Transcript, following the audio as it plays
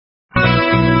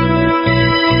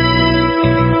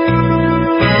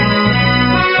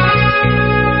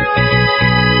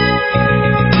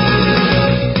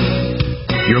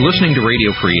listening to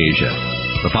Radio Free Asia.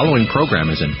 The following program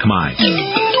is in Khmer.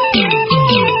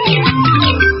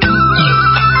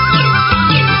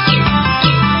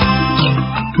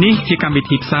 Nǐ chi càm bi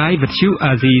tiệp xáy vệt chiu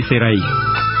a zì sê ray.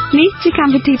 Nǐ chi càm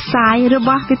bi tiệp xáyរប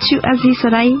ស់វិទ្យុអាស៊ីសេ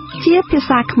រីជាភា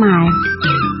សាខ្មែរ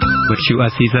វិទ្យុអា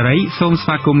ស៊ីសេរីសូមស្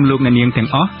វាគមន៍លោកអ្នកនាងទាំង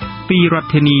អស់ពីរដ្ឋ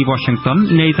ធានី Washington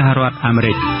នៃសហរដ្ឋអាមេ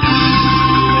រិក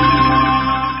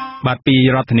បាទពី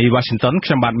រដ្ឋធានី Washington ខ្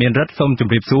ញុំបាទមានរិទ្ធសូមជ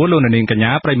ម្រាបសួរលោកអ្នកនាងកញ្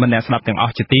ញាប្រិយមិត្តអ្នកស្ដាប់ទាំងអ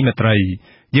ស់ជាទីមេត្រី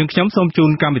យើងខ្ញុំសូមជូន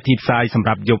កម្មវិធីផ្សាយសម្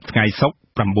រាប់យប់ថ្ងៃសុក្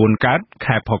រ9កើត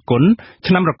ខែផល្គុន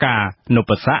ឆ្នាំរកាន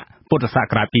ពស័កពុទ្ធស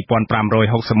ករាជ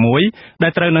2561ដែ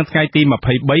លត្រូវនៅថ្ងៃទី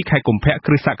23ខែកុម្ភៈ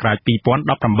គ្រិស្តសករាជ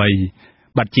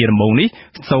2018បាទជាដំបូងនេះ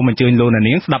សូមអញ្ជើញលោកអ្នក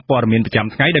នាងស្ដាប់ព័ត៌មានប្រចាំ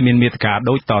ថ្ងៃដែលមានមេត្តា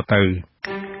ដូចតទៅ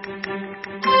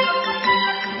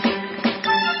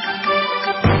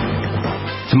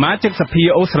សមាជិកសភា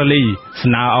អូស្ត្រាលីស្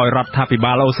នើឲ្យរដ្ឋាភិ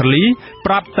បាលអូស្ត្រាលី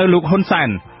ប្រាប់ទៅលោកហ៊ុនសែន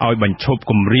ឲ្យបញ្ឈប់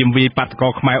គំរាមវាយបាតុក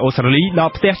រខ្មែរអូស្ត្រាលីដ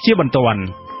ល់ផ្ទះជាបន្ទាន់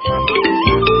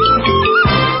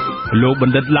លោកប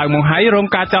ណ្ឌិតឡើងមកហើយរង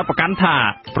ការចោទប្រកាន់ថា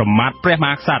ប្រមាថព្រះម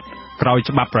ហាក្សត្រក្រោយ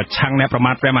ច្បាប់ប្រឆាំងអ្នកប្រ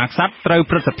មាថព្រះមហាក្សត្រត្រូវ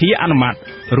ព្រឹទ្ធសភាអនុម័ត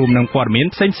រួមនឹងព័ត៌មាន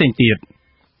ផ្សេងៗទៀត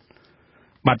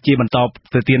បាទជាបន្ត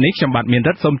ទៅទៀតនេះខ្ញុំបាទមាន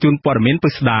រិទ្ធសូមជូនព័ត៌មាន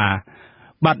ពិស្ដា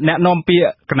បាទអ្នកនាំពាក្យ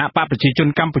គណៈបកប្រជាជន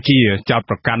កម្ពុជាចោទ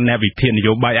ប្រកាន់អ្នកវិភាគន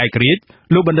យោបាយឯករាជ្យ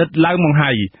លោកបណ្ឌិតឡើងមក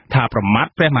ហើយថាប្រមាថ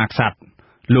ព្រះមហាក្សត្រ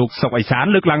លោកសុកអេសាន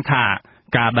លើកឡើងថា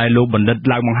ការដែលលោកបណ្ឌិត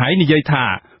ឡើងមកហើយនិយាយថា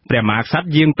ព្រះមហាក្សត្រ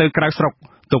យាងទៅក្រៅស្រុក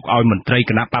ទុកឲ្យមន្ត្រី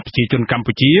គណៈបកប្រជាជនកម្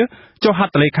ពុជាចុះហ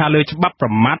ត្ថលេខាលើច្បាប់ប្រ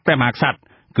មាថព្រះមហាក្សត្រ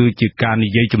គឺជាការនិ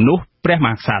យាយជំនួសព្រះម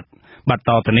ហាក្សត្របាទត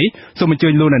ទៅនេះសូមអញ្ជើ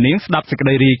ញលោកអ្នកនាងស្ដាប់សេចក្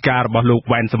តីរាយការណ៍របស់លោក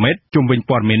វ៉ែនសមេតជុំវិញ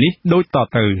ព័ត៌មាននេះដូចត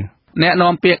ទៅអ្នក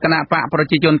នាំពាក្យគណៈបកប្រ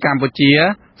ជាជនកម្ពុជា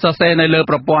សរសេរនៅលើ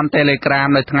ប្រព័ន្ធ Telegram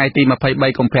នៅថ្ងៃទី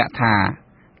23កុម្ភៈថា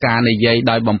ការនិយាយ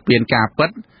ដោយបំពានការពិត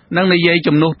និងនិយាយ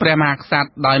ជំនួសព្រះមហាក្សត្រ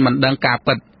ដោយមិនដឹងការ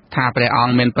ពិតថាព្រះអ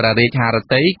ង្គមានព្រះរាជហឫ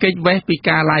ទ័យគេចវេះពី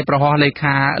ការឡាយប្រហោះលេ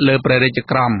ខាលើព្រះរាជ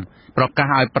ក្រមប្រកាស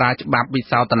ឲ្យប្រើច្បាប់វិ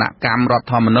សោធនកម្មរដ្ឋ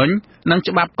ធម្មនុញ្ញនិង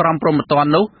ច្បាប់ក្រមព្រហ្មទណ្ឌ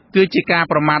នោះគឺជាការ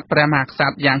ប្រមាថព្រះមហាក្ស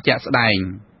ត្រយ៉ាងជាក់ស្ដែង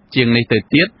ជាងនេះទៅ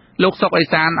ទៀតលោកសុកអេ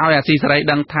សានឲ្យអាស៊ីសេរី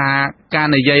ដឹងថាការ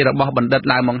និយាយរបស់បណ្ឌិត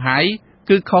ឡើងមកហើយ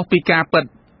គឺខុសពីការពិត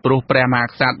ព្រោះព្រះមហា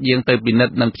ក្សត្រយាងទៅពិនិ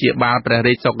ត្យនិងព្យាបាលព្រះ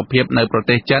រាជសុខភាពនៅប្រ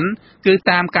ទេសចិនគឺ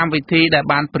តាមកម្មវិធីដែល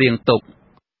បានព្រៀងទុក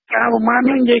ការប្រមាថ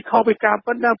នេះនិយាយខុសពីការ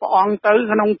ពិតដែលព្រះអង្គទៅ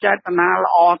ក្នុងចេតនា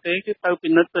ល្អទេគឺទៅពិ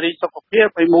និត្យព្រះរាជសុខភាព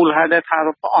ហើយមូលហេតុដែលថា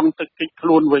ព្រះអង្គទៅគេចខ្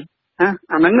លួនវិញណា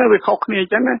អាហ្នឹងវាខុសគ្នាអ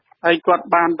ញ្ចឹងណាហើយគាត់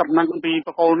បានតំណែងពីប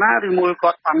កគោលណាឬមួយ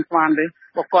គាត់បានស្មានទេ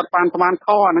បើគាត់បានស្មាន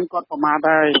ខុសអាហ្នឹងគាត់ប្រមាថ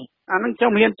ហើយអាហ្នឹងខ្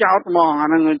ញុំមានចោតហ្មងអា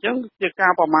ហ្នឹងអញ្ចឹងជាកា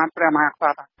រប្រមាថព្រះមហាក្ស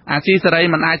ត្រអាស៊ីសេរី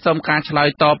មិនអាចសុំការឆ្លើយ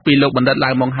តបពីលោកបណ្ឌិតឡើ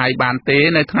ងមកហើយបានទេ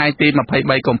នៅថ្ងៃទី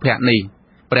23កុម្ភៈនេះ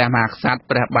ព្រះមហាក្សត្រ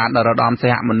ព្រះបាទនរោត្តមសី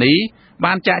ហមុនី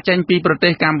បានចាក់ចេញពីប្រទេ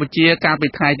សកម្ពុជាកាលពី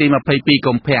ថ្ងៃទី22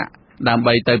កុម្ភៈដើម្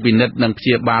បីទៅពិនិត្យនិងព្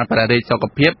យាបាលព្រះរាជសុខ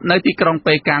ភាពនៅទីក្រុង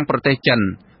ប៉េកាំងប្រទេសចិន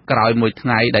ក្រោយមួយថ្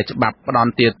ងៃដែលច្បាប់ផ្ដ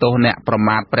ន្ទាទោសអ្នកប្រ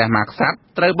មាថព្រះមហាក្សត្រ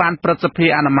ត្រូវបានព្រឹទ្ធសភា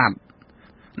អនុម័ត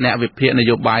អ្នកវិភាគន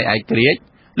យោបាយឯករាជ្យ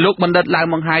លោកបណ្ឌិតឡើង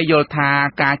មកហើយយល់ថា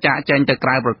ការចាក់ចេញទៅក្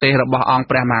រៅប្រទេសរបស់អង្គ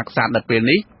ព្រះមហាក្សត្រនៅពេល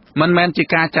នេះមិនមែនជា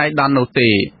ការចៃដន្យនោះទេ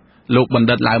លោកបណ្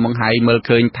ឌិតឡើងមកហើយមើល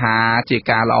ឃើញថាជា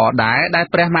ការល្អដែរដែល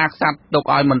ព្រះមហាក្សត្រទុក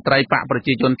ឲ្យមន្ត្រីបកប្រ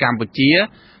ជាជនកម្ពុជា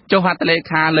ចុះហត្ថលេ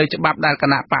ខាលើច្បាប់ដែលគ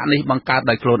ណៈបកនេះបង្កើត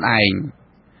ដោយខ្លួនឯង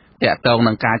តាក់ទង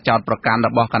នឹងការចោទប្រកាន់រ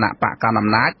បស់គណៈបកកណ្ដាលអំ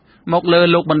ណាចមកលើ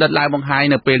លោកបណ្ឌិតឡើងមកហើយ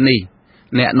នៅពេលនេះ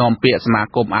អ្នកនាំពាក្យសមា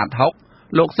គមអាត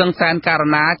6លោកសឹងសែនករ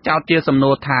ណាចោទជាសំ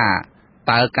ណួរថា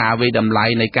តើការវិតម្លៃ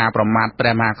នៃការប្រមាថព្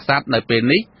រះមហាក្សត្រនៅពេល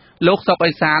នេះលោកសុក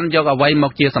អេសានយកអ្វីម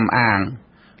កជាសំអាង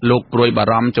លោកព្រួយបា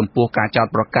រម្ភចំពោះការចោទ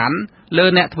ប្រកាន់លើ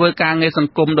អ្នកធ្វើការងារស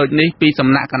ង្គមដូចនេះពីសំ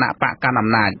ណាក់គណៈបកកណ្ដាលអំ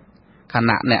ណាចខ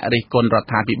ណៈអ្នករិះគន់រ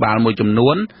ដ្ឋាភិបាលមួយចំនួ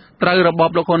នត្រូវរបប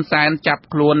លោកហ៊ុនសែនចាប់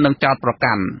ខ្លួននិងចោទប្រ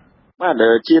កាន់បាទ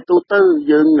ជាទូទៅ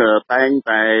យើងតែង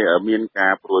តែមានកា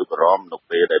រព្រួយបារម្ភនៅ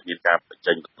ពេលដែលមានការបញ្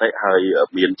ចេញមតិហើយ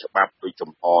មានច្បាប់ដូច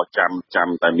ចំហចាំ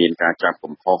តែមានការចាប់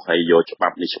កំហុសហើយយកច្បា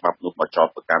ប់នេះច្បាប់នោះមកចោទ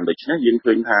ប្រកាន់ដូច្នេះយើង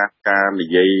ឃើញថាការនិ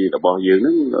យាយរបស់យើង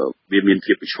នឹងវាមាន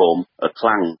ភាពប្រឈមខ្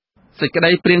លាំងសេចក្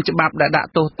តីព្រាងច្បាប់ដែលដាក់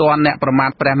ទោសទណ្ឌអ្នកប្រមាថ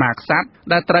ព្រះមហាក្សត្រ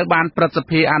ដែលត្រូវបានព្រឹទ្ធស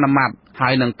ភាអនុម័តហើ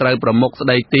យនឹងត្រូវប្រមុខស្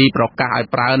ដីទីប្រកាសឲ្យ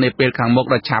ប្រើនៅពេលខាងមុខ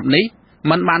ដ៏ឆាប់នេះ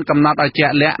មិនបានកំណត់ឲ្យជា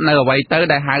ក់លាក់នៅអ្វីទៅ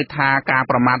ដែលហៅថាការ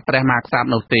ប្រមាថព្រះមហាក្សត្រ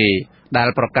នោះទេដែល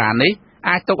ប្រការនេះ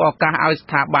អាចទុកឱកាសឲ្យស្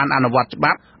ថាប័នអនុវត្តច្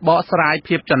បាប់បកស្រាយ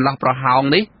ភាពចន្លោះប្រហោង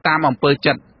នេះតាមអំពើ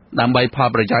ចិត្តដើម្បីផល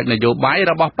ប្រយោជន៍នយោបាយ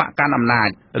របស់បកកណ្ដាលអំណាច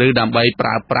ឬដើម្បីប្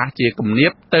រើប្រាស់ជាគំនា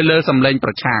បទៅលើសម្លេងប្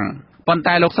រឆាំងប៉ុន្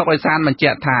តែលោកសុកអេសានបញ្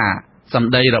ជាក់ថាស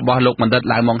ម្ដីរបស់លោកបណ្ឌិត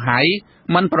ឡើងមកហើយ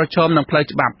មិនប្រឈមនឹងផ្លូវ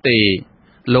ច្បាប់ទេ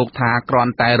លោកថាក្រ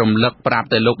ន់តែរំលឹកប្រាប់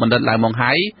ទៅលោកបណ្ឌិតឡើងមក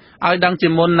ហើយឲ្យដឹងជា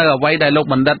មុននៅអ្វីដែលលោក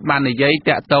បណ្ឌិតបាននិយាយ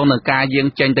តាក់ទងនឹងការយាង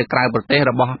ចេញទៅក្រៅប្រទេស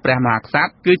របស់ព្រះមហាក្សត្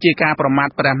រគឺជាការប្រមាថ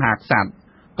ព្រះមហាក្សត្រ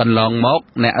កន្លងមក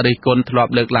អ្នករិះគន់ធ្លា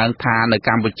ប់លើកឡើងថានៅក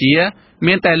ម្ពុជា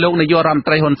មានតែលោកនាយករដ្ឋមន្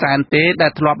ត្រីហ៊ុនសែនទេដែ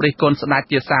លធ្លាប់រិះគន់ស្ដេច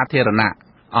ជាសាធារណៈ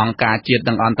អង្គការជាតិ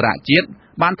និងអន្តរជាតិ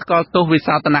បានថ្កោលទោសវិ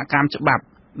សោធនកម្មច្បាប់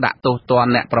ដាក់ទោសទណ្ឌ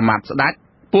អ្នកប្រមាថស្ដេច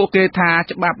ពួកគេថា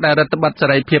ច្បាប់ដែលរដ្ឋបិទសេ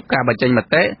រីភាពការបញ្ចេញម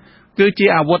តិគឺជា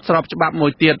អាវុធស្របច្បាប់មួ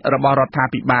យទៀតរបស់រដ្ឋា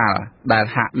ភិបាលដែល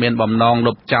ហាក់មានបំណង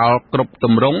លុបចោលគ្រប់ទ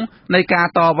ម្រង់នៃការ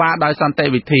តវ៉ាដោយសន្តិ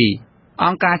វិធីអ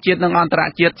ង្គការជាតិនិងអន្តរ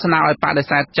ជាតិស្នើឲ្យបដិ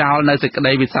សេធចោលនៅសេចក្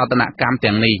តីវិសោធនកម្ម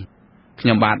ទាំងនេះខ្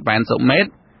ញុំបាទវ៉ែនសុមេត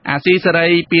អាស៊ីសេរី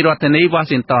ពីរដ្ឋធានី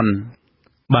Washington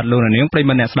បាទលោកនាងប្រិយ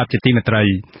មិត្តអ្នកស្ដាប់ជាទីមេត្រី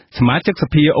សមាជិកស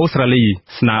ភាអូស្ត្រាលី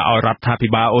ស្នើឲ្យរដ្ឋាភិ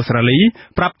បាលអូស្ត្រាលី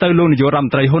ប្រាប់ទៅលោកនាយករដ្ឋម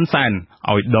ន្ត្រីហ៊ុនសែន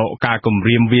ឲ្យដកការគម្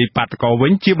រាមវាយបាតុករវិ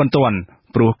ញជាបន្ទាន់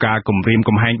ព្រោះការគម្រាម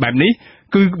កំហែងបែបនេះ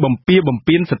គឺបំ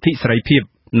ពានសិទ្ធិសេរីភាព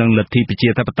និងលទ្ធិប្រជា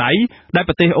ធិបតេយ្យដែល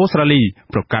ប្រទេសអូស្ត្រាលី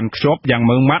ប្រកាន់ខ្ជាប់យ៉ាង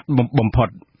ម៉ឺងម៉ាត់បំផុត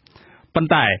ប៉ុន្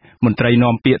តែមន្ត្រី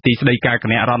នាំពាក្យទីស្តីការគ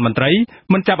ណៈរដ្ឋមន្ត្រី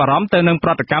មិនចាប់អារម្មណ៍ទៅនឹងប្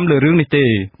រតិកម្មលើរឿងនេះទេ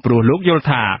ព្រោះលោកយល់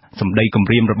ថាសម្ដីគម្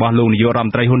រាមរបស់លោកនាយករដ្ឋម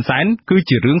ន្ត្រីហ៊ុនសែនគឺ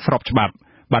ជារឿងស្របច្បាប់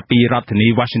បាទពីរដ្ឋធានី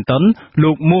Washington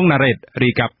លោកមួងណារ៉េតរា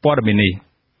យការណ៍ព័ត៌មាននេះ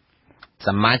ស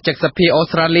មាជិកសភាអូ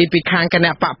ស្ត្រាលីពីខាងគ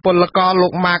ណៈបកពលករលោ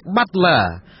ក Mark Butler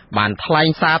បានថ្លែង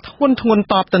សារធ្ងន់ធ្ងរ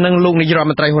តបទៅនឹងលោកនាយករដ្ឋ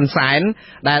មន្ត្រីហ៊ុនសែន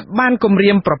ដែលបានគំ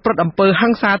រាមប្រព្រឹត្តអំពើហិ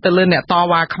ង្សាទៅលើអ្នកត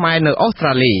វ៉ាខ្មែរនៅអូស្ត្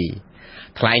រាលី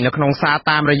ថ្លែងនៅក្នុងសារ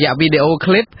តាមរយៈវីដេអូ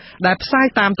ឃ្លីបដែលផ្សាយ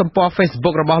តាមទំព័រ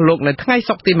Facebook របស់លោកនៅថ្ងៃ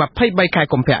សុក្រទី23ខែ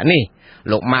កុម្ភៈនេះ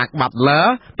លោក Mark Butler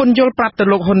ពន្យល់ប្រាប់ទៅ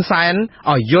លោកហ៊ុនសែន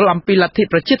ឲ្យយល់អំពីលទ្ធិ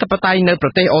ប្រជាធិបតេយ្យនៅប្រ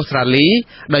ទេសអូស្ត្រាលី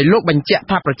ដោយលោកបញ្ជាក់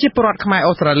ថាប្រជាពលរដ្ឋខ្មែរ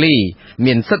អូស្ត្រាលី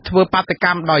មានសិទ្ធិធ្វើបាតក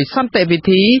ម្មដោយសន្តិវិ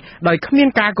ធីដោយគ្មាន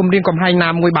ការគំរាមកំហែងណា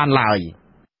មួយបានឡើយ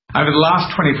Over the last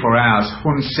 24 hours,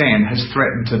 Hun Sen has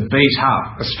threatened to beat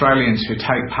up Australians who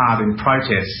take part in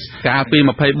protests. កាលពី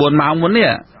24ម៉ោងមុន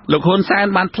នេះលោកហ៊ុនសែន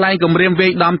បានថ្លែងគម្រាមវា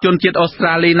យដំជនជាតិអូស្ត្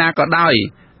រាលីណាក៏ដោយ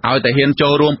ឲ្យតែហ៊ានចូ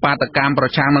លរួមបាតកម្មប្រ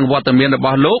ឆាំងនឹងវត្តមានរប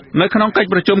ស់លោកនៅក្នុងកិច្ច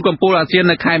ប្រជុំកំពូលអាស៊ាន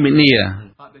នៅខែមីនា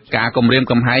ការគម្រាម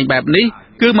កំហែងបែបនេះ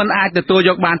គឺមិនអាចទទួល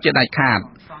យកបានជាដាច់ខាត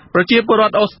ប្រជាពលរ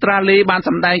ដ្ឋអូស្ត្រាលីបានស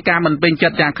ម្ដែងការមិនពេញចិ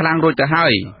ត្តយ៉ាងខ្លាំងរួចទៅហើ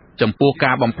យចំពោះ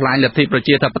ការបំផ្លាញលទ្ធិប្រ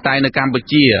ជាធិបតេយ្យនៅកម្ពុ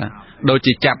ជាដោយ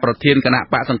ជាចាប់ប្រធានគណៈ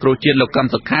បកសង្គ្រោះជាតិលោកកឹម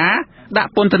សុខាដា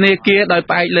ក់ពន្ធនាគារដោយ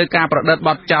ផ្អែកលើការប្រឌិតប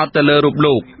ទចោទទៅលើរូប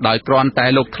លោកដោយគ្រាន់តែ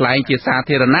លោកថ្លែងជាសា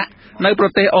ធារណៈនៅប្រ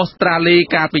ទេសអូស្ត្រាលី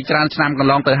កាលពីច្រើនឆ្នាំកន្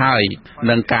លងទៅហើយ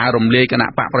នឹងការរំលាយគណៈ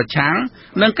បកប្រឆាំង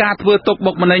និងការធ្វើទុក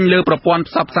បុកម្នេញលើប្រព័ន្ធ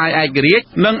ផ្សព្វផ្សាយឯករាជ្យ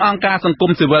និងអង្គការសង្គ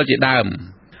មស៊ីវិលជាដើម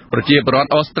ប្រជាពលរដ្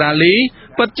ឋអូស្ត្រាលី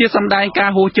ពិតជាសម្ដែងកា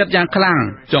រហួសចិត្តយ៉ាងខ្លាំង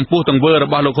ចំពោះទង្វើរ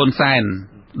បស់លោកហ៊ុនសែន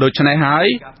ដូច្នេះហើយ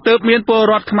ទើបមានពល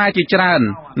រដ្ឋខ្មែរជាច្រើន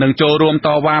នឹងចូលរួមត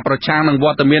វ៉ាប្រឆាំងនឹងវ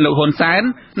ត្តមានលោកហ៊ុនសែន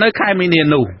នៅខែមីនា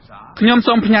នោះខ្ញុំ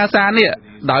សូមផ្ញើសារនេះ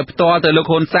ដោយផ្ទាល់ទៅលោក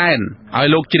ហ៊ុនសែនឲ្យ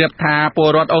លោកជ្រាបថាពល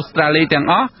រដ្ឋអូស្ត្រាលីទាំង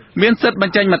អស់មានសិទ្ធិប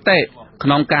ញ្ចេញមតិក្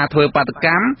នុងការធ្វើបាតក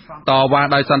ម្មតវ៉ា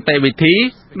ដោយសន្តិវិធី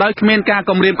ដោយគ្មានការ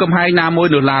គំរាមកំហែងណាមួយ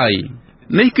នោះឡើយ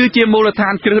នេះគឺជាមូលដ្ឋា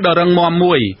នគ្រឹះដ៏រឹងមាំ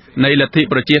មួយនៃលទ្ធិ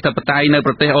ប្រជាធិបតេយ្យនៅ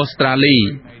ប្រទេសអូស្ត្រាលី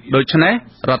ដូច្នេះ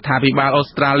រដ្ឋាភិបាលអូ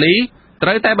ស្ត្រាលីត្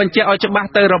រូវតែបញ្ជាក់ឲ្យច្បាស់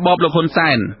ទៅរបបលោកហ៊ុនសែ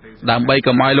នដើម្បី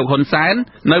កុំឲ្យលោកហ៊ុនសែន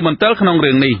នៅមន្ទិលក្នុង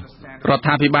រឿងនេះរដ្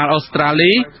ឋាភិបាលអូស្ត្រា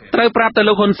លីត្រូវប្រាប់ទៅ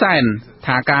លោកហ៊ុនសែន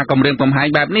ថាការគំរាមកំហែង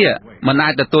បែបនេះមិនអា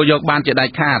ចទទួលយកបានជាដា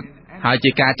ច់ខាតហើយ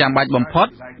ជាការចាំបាច់បំផុត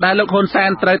ដែលលោកហ៊ុនសែន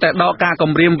ត្រូវតែដកការ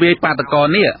គំរាមវាយបាតុករ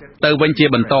នេះទៅវិញជា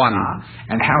បន្ទាន់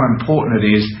And how important it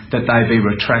is that they be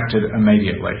retracted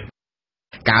immediately.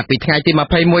 កាលពីថ្ងៃទី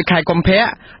21ខែកុម្ភៈ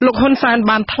លោកហ៊ុនសែន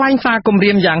បានថ្លែងសារគម្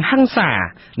រាមយ៉ាងហិង្សា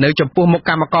នៅចំពោះមុខ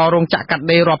កម្មកររោងចក្រកាត់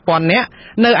ដេររាប់ពាន់នាក់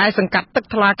នៅឯសង្កាត់ទឹក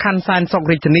ថ្លាខណ្ឌសែនសុខ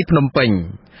រាជធានីភ្នំពេញ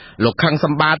លោកខឹងស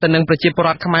ម្បាទៅនឹងប្រជាពលរ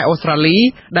ដ្ឋខ្មែរអូស្ត្រាលី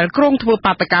ដែលគ្រោងធ្វើ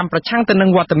បាតកម្មប្រឆាំងទៅនឹង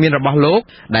វត្តមានរបស់លោក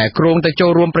ដែលគ្រោងទៅចូ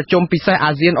លរួមប្រជុំពិសេស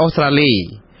អាស៊ានអូស្ត្រាលី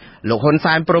លោកហ៊ុន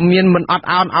សែនព្រមមានមិនអត់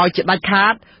ឱនឲ្យជាដាច់ខា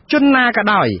តជនណាក៏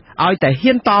ដោយឲ្យតែ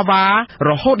ហ៊ានតវ៉ា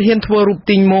រហូតហ៊ានធ្វើរូប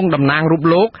ទីងមងតំណាងរូប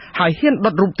លោកហើយហ៊ាន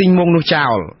ដុតរូបទីងមងនោះចោ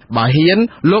លបើហ៊ាន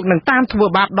លោកនឹងតាមធ្វើ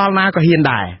បាបដល់ណាក៏ហ៊ាន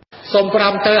ដែរសូមប្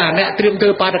រាំទៅអាអ្នកត្រៀមធ្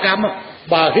វើបាតកម្ម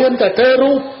បើហ៊ានតែធ្វើ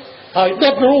រូបហើយដុ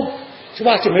តរូបច្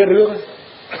បាស់ជាមានរឿង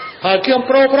ហើយខ្ញុំ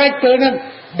ប្រូប្រែកពេលហ្នឹង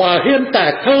បើហ៊ានតែ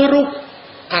ធ្វើរូប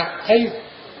អី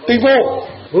ទីវោ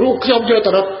រូបខ្ញុំយក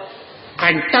ទៅដុតអ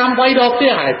ញតាមវាយដល់ផ្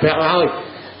ទះហើយប្រាប់ហើយ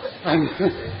អញ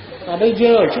អានេះយ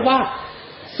កច្បាស់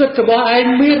សិទ្ធិរបស់ឯង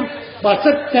មានបើ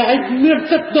សិទ្ធិតែឯងមាន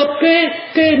សិទ្ធិដុត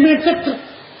គេមានសិទ្ធិ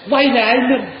វាយតែឯង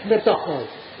មានតោះហើយ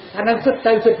អានឹងសិទ្ធិ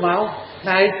ទៅសិទ្ធិមក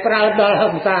តែឯងប្រើដល់ហិ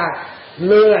ង្សា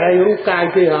លើឯងរូបកាយ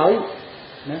គេហើយ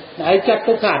ណាឯងចាត់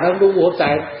ទុកថានឹងរូប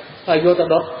តែហើយយកទៅ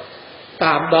ដុត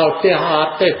តាមដល់ផ្ទះអ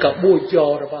ត់ទេកបួចយ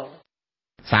ករបស់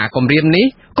សារគម្រាមនេះ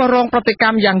ក៏រងប្រតិក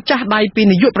ម្មយ៉ាងចាស់ដៃពី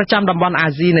នាយកប្រចាំតំបន់អា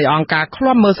ស៊ីនៃអង្គការឃ្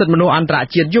លាំមើលសិទ្ធិមនុស្សអន្តរ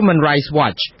ជាតិ Human Rights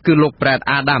Watch គឺលោក Brad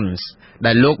Adams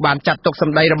ដែលលោកបានចាត់ទុកស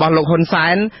ម្ដីរបស់លោកហ៊ុនសែ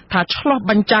នថាឆ្លោះ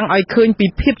បញ្ចាំងឲ្យឃើញពី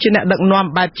ភាពជាអ្នកដឹកនាំ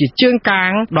បែបជាជើងកា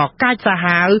ងដ៏កាចសា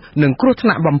ហាវនិងគ្រោះថ្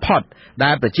នាក់បំផុត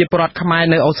ដែលប្រជាពលរដ្ឋខ្មែរ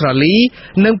នៅអូស្ត្រាលី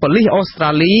និងប៉ូលីសអូស្ត្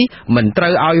រាលីមិនត្រូ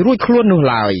វឲ្យរួចខ្លួននោះ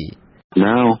ឡើយ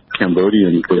Now Cambodia,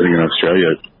 including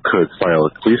Australia, could file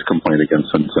a police complaint against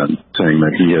Hun Sen, saying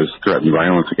that he has threatened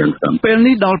violence against them. ពេល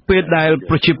នេះដល់ពេលដែល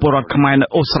ប្រជាពលរដ្ឋខ្មែរនៅ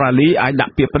អូស្ត្រាលីអាចដា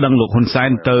ក់ពាក្យប្តឹងលោកហ៊ុនសែន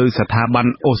ទៅស្ថាប័ន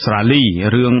អូស្ត្រាលី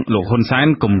រឿងលោកហ៊ុនសែន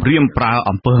គំរាមប្រើ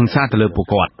អំពើហិង្សាទៅលើពួក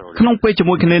គាត់ក្នុងពេលជា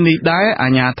មួយគ្នានេះដែរអា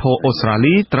ជ្ញាធរអូស្ត្រា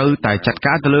លីត្រូវតែចាត់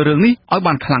ការទៅលើរឿងនេះឲ្យ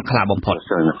បានខ្លាំងក្លាបំផុត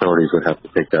Australian authorities would have to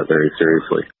take that very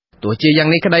seriously. ទោះជាយ៉ាង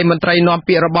នេះក្តីមន្ត្រីនាំ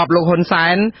ពាក្យរបបលោកហ៊ុនសែ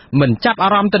នមិនចាប់អា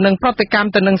រម្មណ៍ទៅនឹងប្រតិកម្ម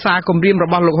ទៅនឹងសារគម្រាមរ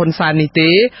បស់លោកហ៊ុនសែននេះទេ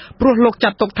ព្រោះលោកចា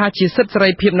ត់ទុកថាជាសិទ្ធិសេរី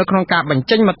ភាពនៅក្នុងការបញ្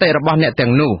ចេញមតិរបស់អ្នកទាំ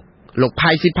ងនោះលោក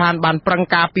ផៃស៊ីផានបានប្រឹង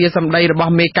ការពារសម្ដីរប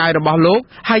ស់មេកាយរបស់លោក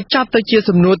ហើយចាត់ទៅជា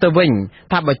សំណួរទៅវិញ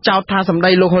ថាបើចោទថាសម្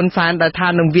ដីលោកហ៊ុនសែនដែលថា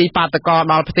នឹងវាយបាតកោ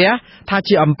ដល់ផ្ទះថា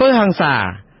ជាអំពើហិង្សា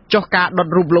ចុះការដុត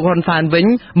រូបលោកហ៊ុនសែនវិញ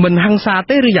មិនហិង្សា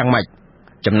ទេឬយ៉ាងម៉េច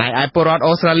ចំណែកឯពលរដ្ឋ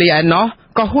អូស្ត្រាលីឯណោះ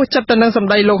ក៏ហួសចិត្តទៅនឹងសម្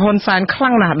ដីលោកហ៊ុនសែនខ្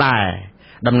លាំងណាស់ដែរ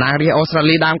តំណាងរាស្ត្រអូស្ត្រា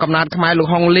លីដើមកំណើតខ្មែរលោក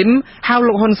ហុងលឹមហៅ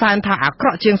លោកហ៊ុនសែនថាអាក្រ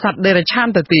ក់ជាងសត្វដេរឆាន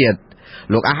ទៅទៀត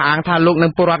លោកអះអាងថាលោកនិ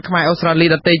ងពលរដ្ឋខ្មែរអូស្ត្រាលី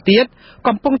ដទៃទៀត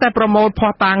កំពុងតែប្រមូលភ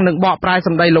ស្តុតាងនិងបកប្រែស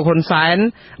ម្ដីលោកហ៊ុនសែន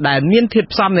ដែលមានធាតុ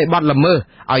ផ្សំនៃបទល្មើស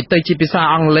ឲ្យទៅជាភាសា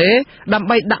អង់គ្លេសដើម្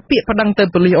បីដាក់ពាក្យប្តឹងទៅ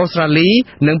ប៉ូលីសអូស្ត្រាលី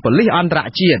និងប៉ូលីសអន្តរ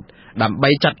ជាតិដើម្បី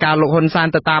ចាត់ការលោកហ៊ុនសែន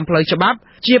ទៅតាមផ្លូវច្បាប់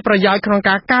ជាប្រយោជន៍ក្នុង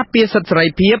ការការពារសិទ្ធិសេរី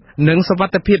ភាពនិងសុវ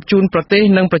ត្ថិភាពជូនប្រទេស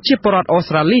និងប្រជាពលរដ្ឋអូ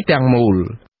ស្ត្រាលីទាំងមូល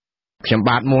ខ្ញុំ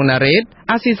បាទមួងណារ៉េត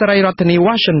អាស៊ីសេរីរដ្ឋធានី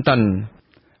Washington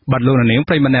បាទលោកនាង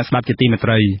ប្រិយមិត្តអ្នកស្ដាប់ជាទីមេត្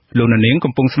រីលោកនាង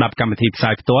កំពុងស្ដាប់កម្មវិធីផ្សា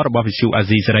យផ្ទាល់របស់ Visu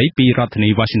Asia សេរីពីរដ្ឋធានី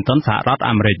Washington សហរដ្ឋ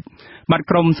អាមេរិកបាទ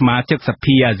ក្រុមសមាជិកស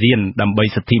ភាអាស៊ានដើម្បី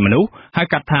សិទ្ធិមនុស្សហៅ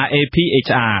កាត់ថា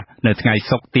APHR នៅថ្ងៃ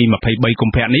សុក្រទី23កុ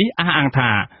ម្ភៈនេះអះអាង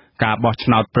ថាការបោះឆ្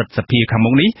នោតព្រឹទ្ធសភាខាងមុ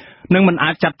ខនេះនឹងមិន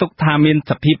អាចចាត់ទុកថាមាន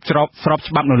សភាពស្រប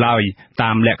ច្បាប់នោះឡើយ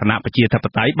តាមលក្ខណៈប្រជាធិប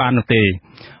តេយ្យបាននោះទេ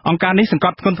អង្គការនេះសង្ក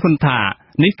ត់ធ្ងន់ថា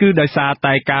នេះគឺដោយសារ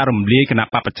តែការរំលាយគណៈ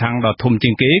បព្វប្រឆាំងដ៏ធំជា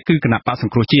ងគេគឺគណៈបក្សស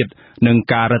ង្គ្រោះជាតិនិង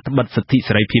ការរឹតបន្តឹងសិទ្ធិ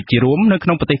សេរីភាពជារួមនៅក្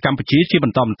នុងប្រទេសកម្ពុជាជាប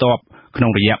ន្តបន្ទាប់ក្នុ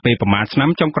ងរយៈពេលប្រមាណឆ្នាំ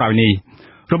ចុងក្រោយនេះ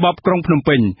របបក្រុងភ្នំ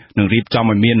ពេញនឹងរៀបចំ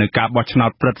ឲ្យមាននៅការបោះឆ្នោ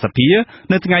តព្រឹទ្ធសភា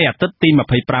នៅថ្ងៃអាទិត្យទី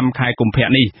25ខែកុម្ភៈ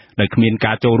នេះដោយគ្មាន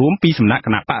ការចូលរួមពីសំណាក់គ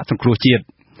ណៈបក្សសង្គ្រោះជាតិ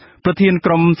ប្រធាន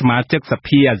ក្រុមសមាជិកស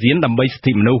ភាអាស៊ានដើម្បីសិទ្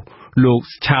ធិមនុស្សលោក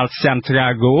Charles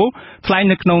Santiago ថ្លែង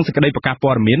នៅក្នុងសេចក្តីប្រកាស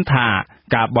ព័ត៌មានថា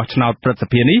ការបោះឆ្នោតព្រឹទ្ធស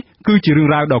ភានេះគឺជារឿង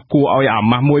រ៉ាវដ៏គួរឲ្យអា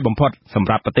ម៉ាស់មួយបំផុតសម្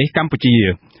រាប់ប្រទេសកម្ពុជា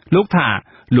លោកថា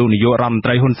លោកនាយករដ្ឋមន្ត្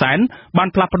រីហ៊ុនសែនបាន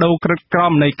ផ្លាស់ប្តូរក្រឹតក្រ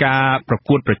មនៃការប្រ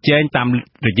កួតប្រជែងតាម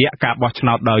រយៈការបោះឆ្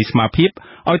នោតដោយស្មារតី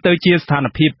ឲ្យទៅជាស្ថាន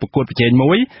ភាពប្រកួតប្រជែង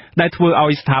មួយដែលធ្វើឲ្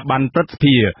យស្ថាប័នព្រឹទ្ធស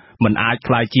ភាមិនអាច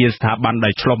ក្លាយជាស្ថាប័នដែ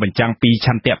លឆ្លុះបញ្ចាំងពីឆ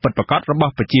ន្ទៈពិតប្រាកដរប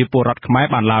ស់ប្រជាពលរដ្ឋខ្មែរ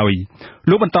បានឡើយ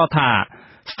លោកបន្តថា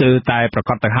ស្ទើរតែប្រ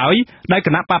កាសទៅហើយដែលគ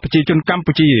ណៈបកប្រជាជនកម្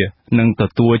ពុជានឹងទ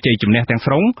ទួលជ័យជំនះទាំង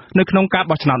ស្រុងនៅក្នុងការ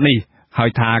បោះឆ្នោតនេះហើយ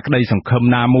ថាក្តីសង្ឃឹម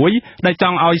ណាមួយដែលច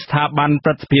ង់ឲ្យស្ថាប័នព្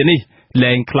រឹទ្ធសភានេះ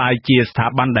លែងក្លាយជាស្ថា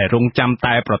ប័នដែលរងចាំ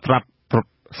តែប្រថាប់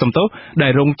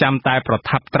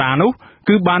ត្រានោះ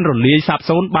គឺបានរលាយសាប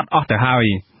សូន្យបាត់អស់ទៅហើយ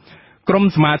ក្រុម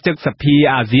សមាជិកសភា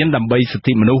អាស៊ានដើម្បីសិទ្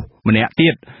ធិមនុស្សម្នាក់ទៀ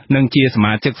តនិងជាស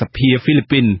មាជិកសភាហ្វីលី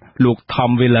ពីនលោក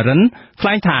Tom Villeran ថ្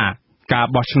លែងថាការ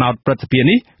បោះឆ្នោតព្រឹទ្ធសភា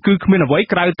នេះគឺគ្មានអ្វី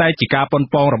ក្រៅតែជាការប៉ុន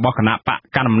ប៉ងរបស់គណៈបក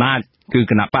កណ្ដាលអំណាចគឺ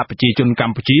គណៈបកប្រជាជនក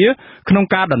ម្ពុជាក្នុង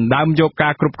ការដណ្ដើមយកកា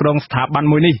រគ្រប់គ្រងស្ថាប័ន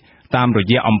មួយនេះតាមរ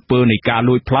យៈអំពើនៃការ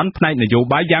លួចប្លន់ផ្នែកនយោ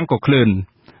បាយយ៉ាងកក្លឿន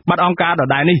បាត់អង្គការដ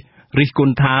ដែលនេះរិះគ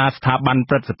ន់ថាស្ថាប័ន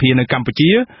ព្រឹទ្ធសភានៅកម្ពុជា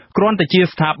គ្រាន់តែជា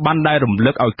ស្ថាប័នដែលរំ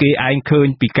លឹកឲ្យគេឯងឃើញ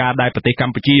ពីការដែលប្រទេសក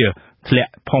ម្ពុជាធ្លា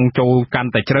ក់ផុងចូលកាន់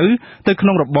តែជ្រៅទៅក្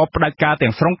នុងរបបផ្ដាច់ការទាំ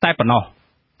ងស្រុងតែប៉ុណ្ណោះ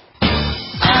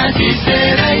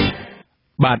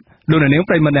បាទលោកនាង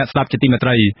ប្រិយមិត្តអ្នកស្ដាប់ជាទីមេត្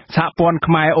រីសហព័ន្ធ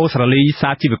ខ្មែរអូស្ត្រាលី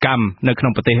សាជីវកម្មនៅក្នុ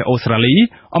ងប្រទេសអូស្ត្រាលី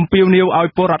អំពាវនាវឲ្យ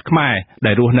ពលរដ្ឋខ្មែរ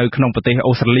ដែលរស់នៅក្នុងប្រទេស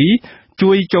អូស្ត្រាលី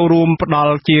ជួយចូលរួមផ្ដ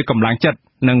ល់ជាកម្លាំងចិត្ត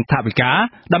និងថវិកា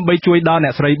ដើម្បីជួយដល់អ្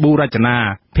នកស្រីប៊ូរចនា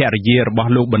ភរិយារបស់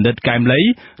លោកបណ្ឌិតកែមលី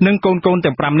និងកូន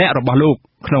ទាំង5នាក់របស់លោក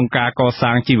ក្នុងការក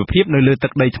សាងជីវភាពនៅលើទឹ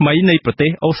កដីថ្មីនៃប្រទេស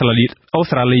អូស្ត្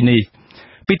រាលីនេះ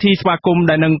ពិធីស្វាគមន៍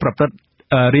ដែលនឹងប្រព្រឹត្ត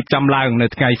រៀបចំឡើងនៅ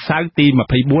ថ្ងៃសៅរ៍ទី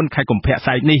24ខែកុម្ភៈស្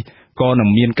អែកនេះក៏នឹង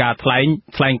មានការថ្លែ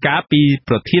ងការណ៍ពី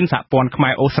ប្រធានសហព័ន្ធខ្មែ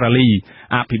រអូស្ត្រាលី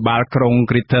អភិបាលក្រុង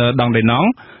Greater Dandenong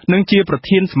និងជាប្រ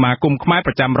ធានសមាគមខ្មែរ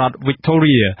ប្រចាំរដ្ឋ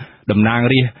Victoria តំណាង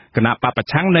រាស្ត្រគណៈបព្វប្រ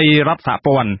ឆាំងនៃរដ្ឋសហ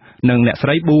ព័ន្ធនិងអ្នកស្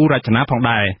រីប៊ូរចនាផង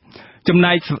ដែរចំ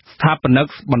ណែកស្ថាបនិក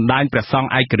បណ្ដាញព្រះសង្ឃ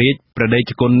ឯករាជ្យព្រះដេ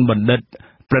ចគុណបណ្ឌិត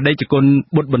ប្រដេជគុណ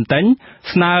បុត្របន្ទិញ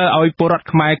ស្នើឲ្យពលរដ្ឋ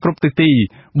ខ្មែរគ្រប់ទិសទី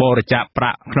បរិច្ចាគប្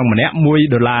រាក់ក្នុងម្នាក់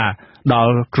$1ដ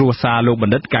ល់គ្រួសារលោកប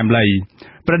ណ្ឌិតកែមលី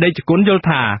ប្រដេជគុណយល់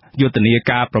ថាយុទ្ធនា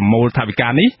ការប្រមូលថវិកា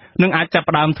នេះនឹងអាចចាប់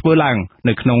ផ្ដើមធ្វើឡើង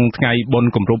នៅក្នុងថ្ងៃបុណ្យ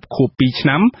គម្រប់ខួប2ឆ្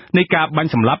នាំនៃការបាញ់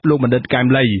សម្លាប់លោកបណ្ឌិតកែម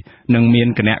លីនិងមាន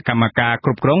គណៈកម្មការគ្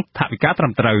រប់គ្រងថវិកាត្រឹ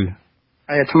មត្រូវ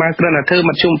ហើយអាត្មាគ្រាន់តែធ្វើ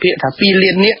មធ្យមភាគថា2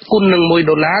លាននេះគុណនឹង$1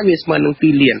វាស្មើនឹង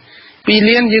2លាន2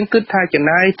លានយើងគិតថាចំ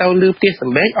ណាយទៅលើផ្ទះស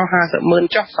ម្បែងអស់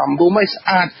50,000ចុះសំរួមឲ្យស្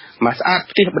អាតមកស្អាត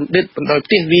ផ្ទះបណ្ឌិតបណ្ដោយ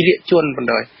ផ្ទះវីរៈជនបណ្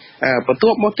ដោយបន្ទា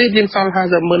ប់មកទៀតយើងសល់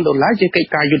$50,000ជាកិច្ច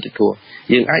ការយុត្តិធម៌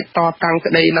យើងអាចតតាំង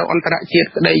ក្តីនៅអន្តរជាតិ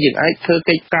ក្តីយើងអាចធ្វើ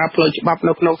កិច្ចការផ្លូវច្បាប់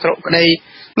នៅក្នុងស្រុកក្តី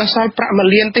មកសល់ប្រាក់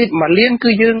1លានទៀត1លាន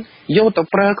គឺយើងយកទៅ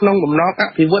ប្រើក្នុងបំណងអ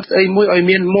ភិវឌ្ឍស្អីមួយឲ្យ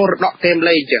មានមរតកកែម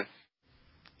លីអញ្ចឹង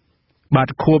បាទ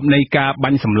ខួបនៃការបា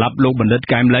ញ់សម្លាប់លោកបណ្ឌិត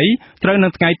កែមលីត្រូវនៅ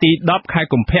ថ្ងៃទី10ខែ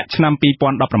កុម្ភៈឆ្នាំ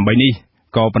2018នេះ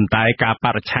ក៏ប៉ុន្តែការប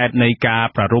រិច្ឆេទនៃការ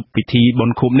ប្រារព្ធពិធីបុ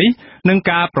ណ្យខួបនេះនិង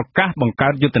ការប្រកាសបង្កើ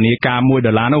តយុទ្ធនាការ$1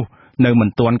នោះនៅមិន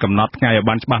ទាន់កំណត់ថ្ងៃឲ្យ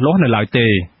បានច្បាស់លាស់នៅឡើយទេ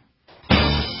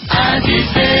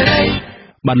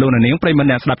បាទលោកនាងប្រិយមិត្ត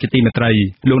អ្នកស្ដាប់ជាទីមេត្រី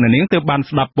លោកនាងទើបបាន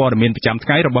ស្ដាប់ព័ត៌មានប្រចាំថ្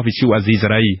ងៃរបស់ Visu Azizi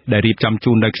Saray ដែលរៀបចំ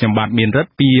ជូនដោយខ្ញុំបាទមានរិទ្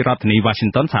ធពីរដ្ឋធានី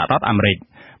Washington សហរដ្ឋអាមេរិក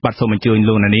បាទសូមអញ្ជើញ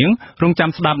លោកនាងរងចាំ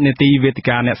ស្ដាប់នាទីវេទិ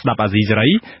កាអ្នកស្ដាប់ Azizi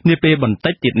Saray នាពេលបន្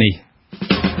តិចទៀតនេះ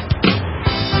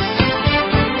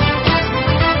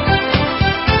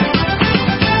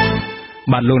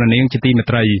បាទលោកនាងជាទីមេ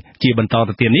ត្រីជាបន្ត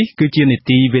ទៅទៀតនេះគឺជានា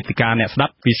ទីវេទិកាអ្នកស្ដា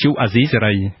ប់ Visu Azizi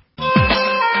Saray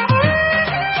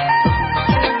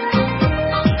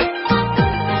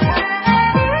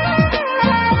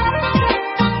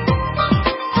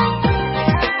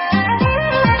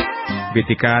វេ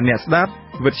ទិកាអ្នកស្ដាប់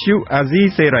Visu Azizi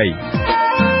Saray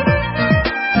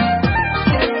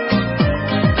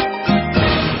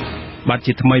បាទ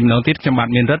ជាថ្មីម្ដងទៀតខ្ញុំបាទ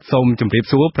មានរិទ្ធសូមជម្រាប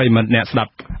សួរប្រិយមិត្តអ្នកស្ដា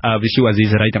ប់ Visu Azizi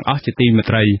Saray ទាំងអស់ជាទីមេ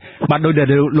ត្រីបាទដោយដែល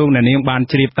លោកអ្នកនាងបាន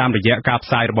ជ្រាបតាមរយៈការផ្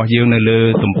សាយរបស់យើងនៅលើ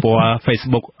ទំព័រ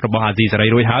Facebook របស់ Azizi Saray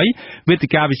រួចហើយវេទិ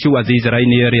កា Visu Azizi Saray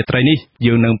នារាត្រីនេះ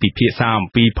យើងនឹងពិភាក្សាអំ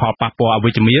ពីផលប៉ះពាល់អ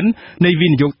វិជ្ជមាននៃវិ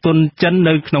និយោគទុនចិន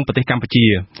នៅក្នុងប្រទេសកម្ពុជា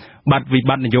បាទវិ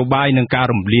បត្តិនយោបាយនិងការ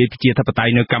រំលាយប្រជាធិបតេយ្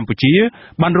យនៅកម្ពុជា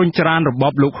បានរុញច្រានរប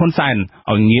បលោកហ៊ុនសែន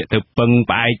ឲ្យងាកទៅពឹង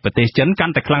ផ្អែកប្រទេសចិនកា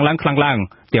ន់តែខ្លាំងឡើង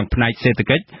ទាំងផ្នែកសេដ្ឋ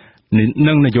កិច្ច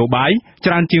និងនយោបាយ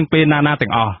ច្រើនជាងពេលណាទាំ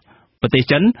ងអស់ប្រទេស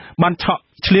ចិនបាន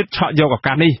ឆ្លៀតឆក់យកឱ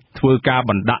កាសនេះធ្វើការ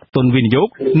បណ្ដាក់ទុនវិនិយោគ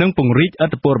និងពង្រីកឥ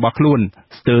ទ្ធិពលរបស់ខ្លួន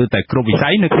ស្ទើរតែគ្រប់វិស័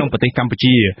យនៅក្នុងប្រទេសកម្ពុ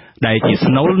ជាដែលជា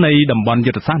ស្នូលនៃតំបន់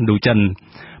យុទ្ធសាស្ត្រឥណ្ឌូចិន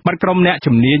បាទក្រុមអ្នក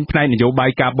ជំនាញផ្នែកនយោបា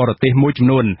យការបរទេសមួយចំ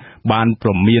នួនបានព្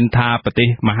រមានថាប្រទេស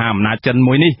មហាអំណាចចិន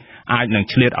មួយនេះអាចនឹង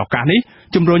ឆ្លៀតឱកាសនេះ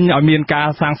ជំរុញឲ្យមានការ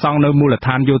សាងសង់នៅមូលដ្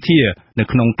ឋានយោធានៅ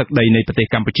ក្នុងទឹកដីនៃប្រទេស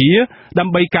កម្ពុជាដើ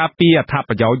ម្បីការពារអត្ថ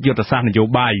ប្រយោជន៍យុទ្ធសាស្ត្រនយោ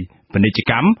បាយពាណិជ្ជ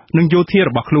កម្មនិងយោធារ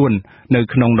បស់ខ្លួននៅ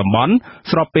ក្នុងតំបន់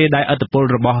ស្របពេលដែលឥទ្ធិពល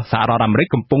របស់សហរដ្ឋអាមេរិក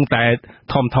កំពុងតែ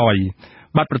ថមថយ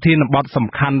បាទប្រធានបទសំ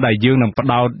ខាន់ដែលយើងនឹងផ្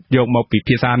ដោតយកមកពិ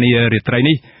ភាក្សានារាត្រី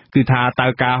នេះគឺថាតើ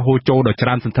ការហូរចូលដ៏ច្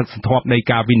រើនសន្ធឹកសន្ធាប់នៃ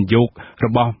ការវិនិយោគរ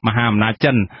បស់មហាអំណាច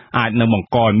ចិនអាចនឹងបង្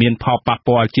កឲ្យមានផលប៉ះ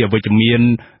ពាល់ជាវិជ្ជមាន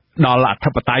ដល់អធិ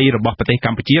បតេយ្យរបស់ប្រទេសក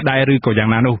ម្ពុជាដែរឬក៏យ៉ាង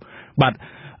ណានោះបាទ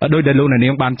ដោយដែលលោកនា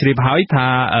ងបានជ្រាបហើយថា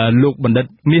លោកបណ្ឌិត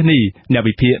មាសនេះអ្នក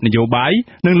វិភាគនយោបាយ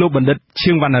និងលោកបណ្ឌិត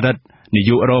ឈៀងវណ្ណរិទ្ធនា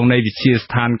យករងនៃវិទ្យាស្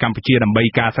ថានកម្ពុជាដើម្បី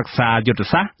ការសិក្សាយុទ្ធ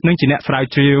សាស្ត្រនិងជាអ្នកស្រាវ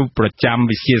ជ្រាវប្រចាំ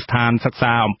វិទ្យាស្ថានសិក្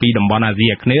សាអំពីតំបន់អាស៊ី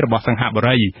អាគ្នេយ៍របស់សង្ហបុ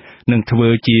រីនឹងធ្វើ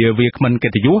ជាវាគ្មិនកិ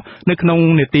ត្តិយសនៅក្នុង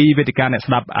នេតិវេទិកាអ្នក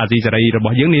ស្ដាប់អាស៊ីសេរីរប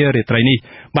ស់យើងនារាត្រីនេះ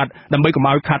បាទដើម្បីកុំ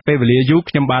ឲ្យខាត់ពេលវេលាយូរ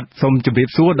ខ្ញុំបាទសូមជម្រាប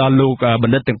សួរដល់លោកប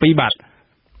ណ្ឌិតទាំងពីរបាទ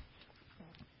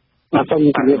សូម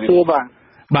ជម្រាបសួរ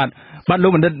បាទលោ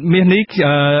កបណ្ឌិតមាសនេះ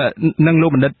និងលោក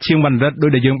បណ្ឌិតឈៀងវណ្ណរិទ្ធដោ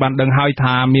យដែលយើងបានដឹងហើយ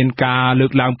ថាមានការលើ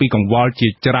កឡើងពីកង្វល់ជា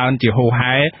ច្រើនជាហូរ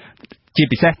ហែជា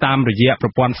ពិសេសតាមរយៈប្រ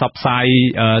ព័ន្ធផ្សព្វផ្សាយ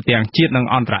ទាំងជាតិនិង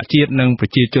អន្តរជាតិនិងប្រ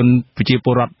ជាព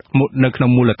លរដ្ឋនៅក្នុង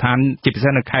មូលដ្ឋានជាពិសេ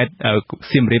សនៅខេត្ត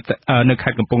សៀមរាបនៅខេ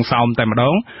ត្តកំពង់សោមតែម្ដ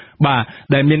ងបាទ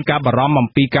ដែលមានការបារម្ភអំ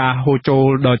ពីការហូរចូល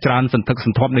ដ៏ច្រើនសន្ធឹកស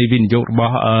ន្ធាប់នៃវិនិយោគរប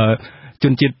ស់ជ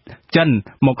នជាតិចិន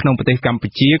មកក្នុងប្រទេសកម្ពុ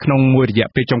ជាក្នុងមួយរយៈ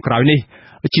ពេលចុងក្រោយនេះ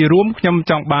ជារួមខ្ញុំ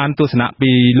ចង់បានទស្សនៈ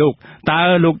ពីលោកតើ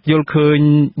លោកយល់ឃើញ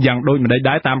យ៉ាងដូចម្តេច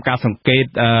ដែរតាមការសង្កេត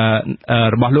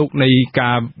របស់លោកនៃ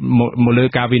ការមកលើ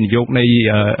ការវិនិយោគនៃ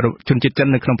ជនជាតិចិន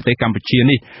នៅក្នុងប្រទេសកម្ពុជា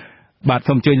នេះបាទ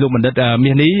សូមអញ្ជើញលោកបណ្ឌិតមា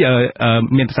សនេះ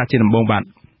មានប្រសាសន៍ជាដំបូងបាទ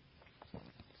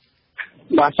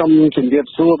សូមជម្រាប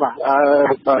សួរបាទ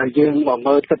យើងមក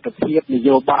មើលទស្សនវិជ្ជាន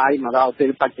យោបាយមកដល់ពេល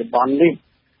បច្ចុប្បន្ននេះ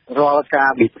រាល់កា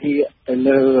រវិភាគទៅ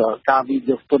លើការវិនិ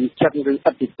យោគទុនចិនឬឥ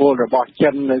ទ្ធិពលរបស់ចិ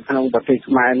ននៅក្នុងប្រទេស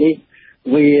ខ្មែរនេះ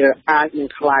វាអាចនឹង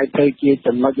คล้ายទៅជា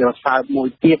ចំណុចរសើបមួយ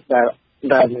ទៀត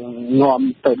ដែលនាំ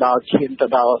ទៅដល់ឈានទៅ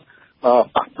ដល់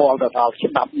ប៉ះពាល់ទៅដល់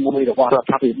ច្បាប់មួយរបស់រដ្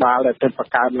ឋាភិបាលដែលទើបប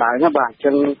ង្កើតឡើងបាទអញ្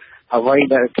ចឹង អ្វី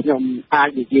ដែលខ្ញុំអាច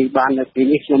និយាយបាននៅពេល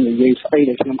នេះខ្ញុំនិយាយស្អី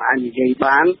ដែលខ្ញុំអាចនិយាយ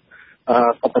បាន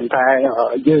ក៏ប៉ុន្តែ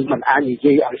យើងមិនអាចនិ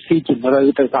យាយឲ្យស៊ីជម្រៅ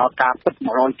ទៅដល់ការពិត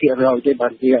 100% ទេបា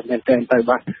ទវាមែនទែនទៅ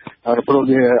បាទព្រោះ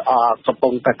វាកំពុ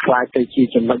ងតែខ្លាចទៅជា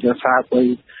ចំណុចរសើបទៅ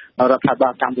រដ្ឋាភិបា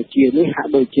លកម្ពុជានេះហាក់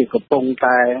ដូចជាកំពុង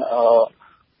តែ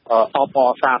អបអ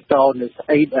រសាទរនៅស្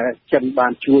អីដែលចិនបា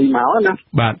នជួយមកណា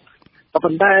បាទក៏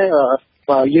ប៉ុន្តែ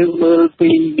បើយើងមើលពី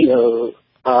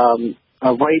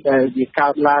អ្វីដែលវាកើ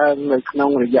តឡើងនៅក្នុង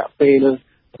រយៈពេល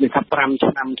ថា5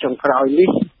ឆ្នាំចុងក្រោយ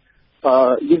នេះ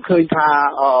យើងឃើញថា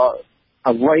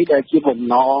អ្វីដែលជាបំ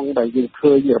ណងដែលយើង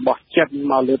ឃើញរបស់ចិន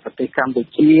មកលើប្រទេសកម្ពុ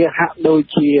ជាហាក់ដូច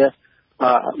ជា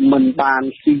មិនបាន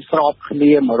ស៊ីស្របគ្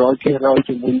នា 100%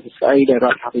 ជាមួយស្អីដែលរ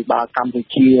ដ្ឋាភិបាលកម្ពុ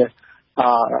ជា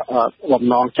បំ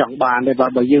ណងចង់បានទេ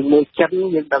បើយើងមើលចិន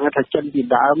យើងដឹងថាចិនពី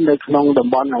ដើមនៅក្នុងតំ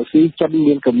បន់អាស៊ីចិន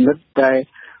មានគំនិតតែ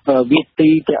វិ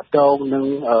ធីតាក់ទងនឹង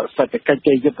សេដ្ឋកិច្ច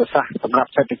ជាយុទ្ធសាស្ត្រសម្រាប់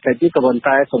សេដ្ឋកិច្ចនេះក៏ប៉ុន្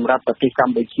តែសម្រាប់ប្រទេសក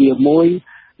ម្ពុជាមួយ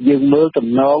យើងមើលតំ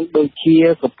ណងដូចជា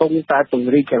កំពុងតែព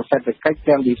ង្រីកទាំងសេដ្ឋកិច្ច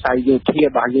ទាំងវិស័យយោធា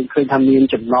បាទយើងឃើញថាមាន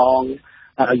ចំណង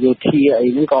យោធាអី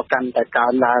ហ្នឹងក៏កាន់តែកើ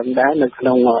នឡើងដែរនៅក្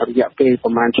នុងរយៈពេលប្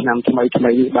រហែលឆ្នាំថ្មី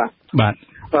នេះបាទ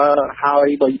ហើយ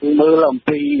បើយើងមើលអំ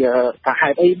ពីថាហេ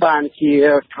តុអីបានជា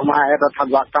ខ្មែររដ្ឋា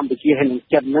ភិបាលកម្ពុជាហើយនិង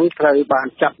ចិនហ្នឹងត្រូវបាន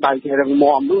ចាប់ដៃរឹង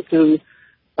មាំនោះគឺ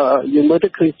យើងមើលទៅ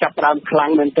ឃើញចាប់ដើមខ្លាំ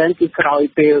ងមែនទែនគឺក្រោយ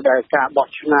ពេលដែលការបោះ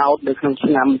ឆ្នោតនៅក្នុង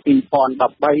ឆ្នាំ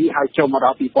2013ហើយចូលមកដ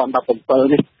ល់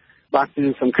2017នេះបាទគឺ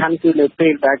សំខាន់គឺនៅពេ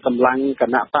លដែលកម្លាំងគ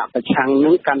ណៈបកប្រឆាំង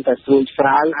នឹងកាន់តែស្រួយស្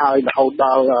រាវហើយរហូតដ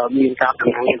ល់មានការប្រ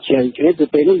ឆាំងជាច្រើនគឺ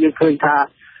ពេលនោះយើងឃើញថា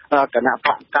គណៈប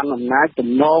កកាន់អំណាចទំ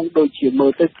នងដូចជាមើ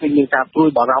លទៅឃើញមានការព្រួយ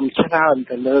បារម្ភច្រើន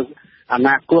ទៅលើអ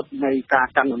នាគតនៃការ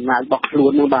កាន់អំណាចរបស់ខ្លួ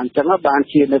ននោះបានអញ្ចឹងបាន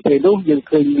ជានៅពេលនោះយើង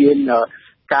ឃើញមាន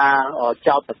ការ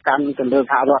ចោទប្រកាន់ទៅលើ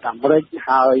សហរដ្ឋអាមេរិក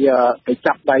ហើយទៅ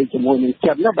ចាប់ដៃជាមួយនឹង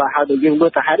ចិនណាបាទហើយយើងមើ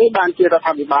លទៅហេតុអីបានជារដ្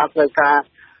ឋាភិបាលត្រូវការ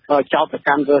ចោទប្រ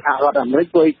កាន់ទៅសហរដ្ឋអាមេរិក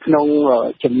ដោយក្នុង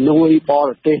ជំនួយបរ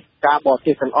ទេសការបរ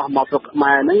ទេសទាំងអស់មកស្រុកខ្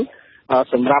មែរហ្នឹង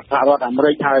សម្រាប់សហរដ្ឋអាមេ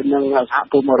រិកហើយនិងសហ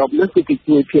គមន៍អឺរ៉ុបនេះគឺគេ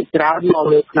ជួយភាគច្រើនមក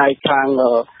លើផ្នែកខាង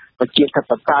ប្រជាធិ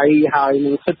បតេយ្យហើយ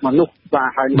និងសិទ្ធិមនុស្សបាទ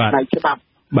ហើយផ្នែកច្បាប់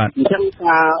អញ្ចឹង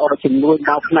ការជំនួយ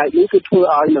ដល់ផ្នែកនេះគឺធ្វើ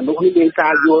ឲ្យមនុស្សនេះមានកា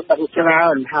រយល់ដឹងច្រើ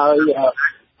នហើយ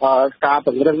ការព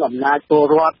ង្រឹងអំណាចពល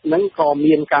រដ្ឋហ្នឹងក៏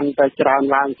មានកាន់តែច្រើន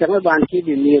ឡើងអញ្ចឹងបានជា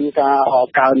វាមានការ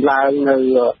កើនឡើងនៅ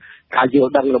ការយ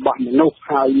ល់ដឹងរបស់មនុស្ស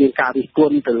ហើយមានការរិះគ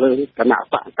ន់ទៅលើគណៈ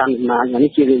បកកាន់អំណាច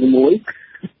នេះជារឿងមួយ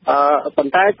ប៉ុ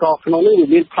ន្តែក៏ក្នុងនេះវា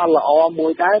មានផលល្អមួ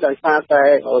យដែរដោយសារតែ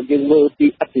យើងមើលពីឥ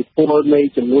ទ្ធិពលនៃ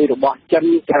ជំនួយរបស់ចិន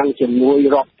ទាំងជំនួយ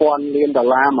រាប់ពាន់លានដុ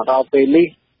ល្លារមកដល់ពេលនេះ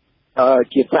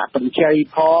ជាប្រាក់កម្ចី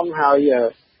ផងហើយ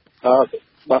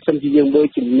បើសិនជាយើងមើល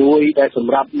ជំនួយដែលស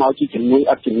ម្រាប់មកជាជំនួយ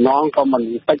ឥតចំណងក៏មិន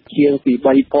តិចជាងពី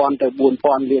3000ទៅ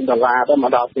4000លានដុល្លារដែរម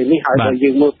កដល់ពេលនេះហើយបើយើ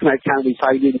ងមើលផ្នែកខាងវិស័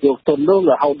យវិនិយោគទុននោះ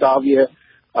រហូតដល់វារ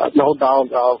ហូតដល់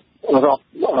រាប់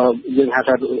យើងហៅ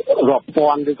ថារាប់ពា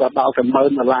ន់ឬក៏ដល់ទៅ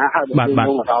10000ដុល្លារហើយបើយើ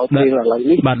ងមកដល់ពេលឥឡូវ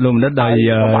នេះបាទលោកបណ្ឌិតដោយ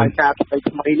បាយការ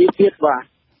ថ្មីនេះទៀត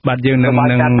បាទយើងនឹងមក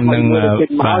យើង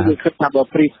គិតថាបើ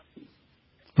ព្រី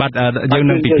បាទយើង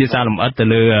នឹងពិភាក្សាលម្អិតទៅ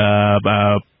លើ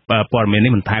ព័ត៌មាន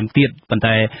នេះបន្ថែមទៀតប៉ុន្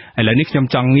តែឥឡូវនេះខ្ញុំ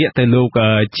ចង់ងាកទៅលោក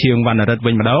ឈៀងវណ្ណរិទ្ធ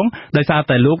វិញម្ដងដោយសារ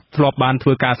តែលោកធ្លាប់បានធ្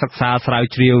វើការសិក្សាស្រាវ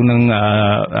ជ្រាវនិង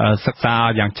សិក្សា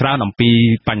យ៉ាងច្រើនអំពី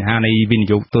បញ្ហានៃវិនិ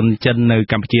យោគទុនចិននៅ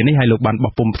កម្ពុជានេះហើយលោកបាន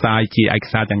បោះពុម្ពផ្សាយជាឯក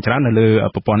សារយ៉ាងច្រើននៅលើ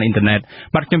ប្រព័ន្ធអ៊ីនធឺណិត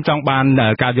បាទខ្ញុំចង់បាន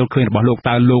ការយល់ឃើញរបស់លោក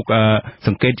តើលោកស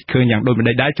ង្កេតឃើញយ៉ាងដូចម្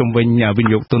តេចដែរជុំវិញវិ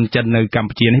និយោគទុនចិននៅកម្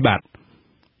ពុជានេះបាទ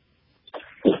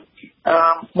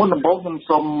មុនដំបូងខ្ញុំ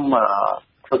សូម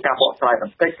ធ្វើការបកស្រាយប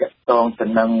ន្តិចទាក់ទងទៅ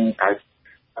នឹងការ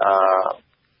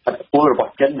ឥទ្ធិពលរប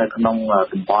ស់ចិននៅក្នុង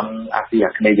តំបន់អាស៊ី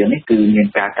អាគ្នេយ៍យើងនេះគឺមាន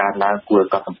ការកើនឡើងគួរឲ្យ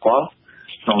កត់សម្គាល់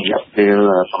ក្នុងរយៈពេល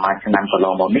ប្រហែលឆ្នាំកន្ល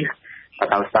ងមកនេះ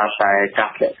ដោយសារតែការ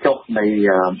ធ្លាក់ចុះនៃ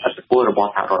ឥទ្ធិពលរបស់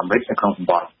សហរដ្ឋអាមេរិកនៅក្នុងតំ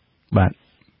បន់បាទ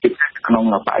ជាពិសេសក្នុង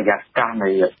បរិយាកាសនៃ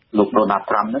លោកដូណាល់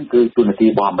ត្រាំហ្នឹងគឺទូនាទី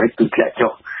របស់អាមេរិកគឺធ្លាក់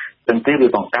ចុះទាំងទេវា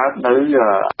បង្កើតនៅ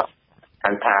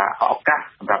ហៅថាឱកាស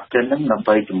សម្រាប់ចិនហ្នឹងដើម្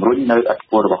បីជំរុញនៅឥទ្ធិ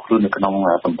ពលរបស់ខ្លួននៅក្នុង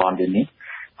តំបន់នេះ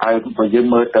ហើយបើយើង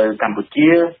មើលទៅកម្ពុជា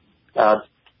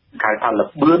ហៅថាល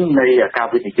បឿននៃការ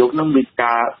វិនិយោគហ្នឹងមាន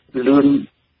ការលឿន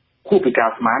គួរពីការ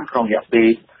ស្មានក្នុងរយៈពេល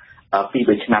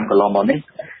2-3ឆ្នាំកន្លងមកនេះ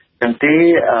ចឹងទេ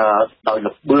ដោយល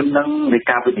បឿនហ្នឹងនៃ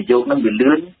ការវិនិយោគហ្នឹងវា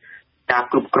លឿនការ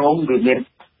គ្រប់គ្រងវាមាន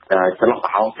ចន្លោះប្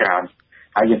រហោងច្រើន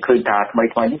ហើយយើងឃើញថាថ្មី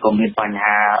នេះក៏មានបញ្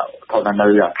ហាថតនៅ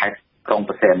ខេត្តក្រុងប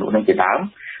រសែននោះនឹងជាដើម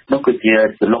នោះគឺជា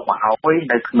ចន្លោះប្រហោងមួយ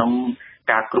នៅក្នុង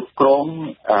ការគ្រប់គ្រង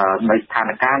នៃស្ថាន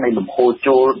ភាពនៃលំហូរ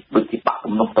ចូលដូចជាបាក់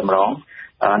ទំនប់តម្រង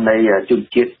នៃជន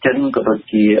ជាតិចិនក៏ដូច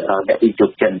ជាអ្នកវិនិយោ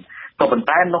គចិនក៏ប៉ុន្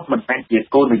តែនោះមិនមែនជា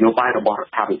គោលនយោបាយរបស់រ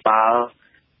ដ្ឋាភិបាល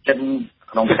ចិន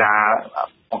ក្នុងការ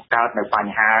បង្កើតនៅប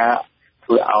ញ្ហាធ្វើ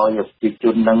ធ្វើឲ្យប្រជាជ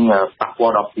ននឹងប៉ះពា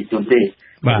ល់ដល់ប្រជាជនទេ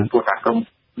ព្រោះថាក្រុម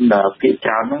ភាគច្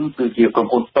រើនហ្នឹងគឺជាក្រុម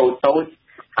ហ៊ុនតូច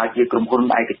ហើយជាក្រុមហ៊ុន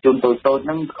ឯកជនតូចហ្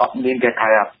នឹងអត់មានគេថា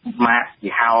ម៉ាកយី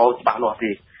ហោច្បាស់លាស់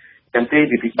ទេចឹងទេ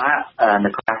វាពិបាកនៅ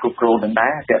ក្នុងគ្រប់គ្រងនឹងដែ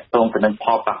រទាក់ទងទៅនឹងផ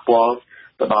លប៉ះពាល់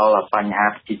ទៅដល់បញ្ហា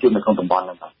ប្រជាជននៅក្នុងតំបន់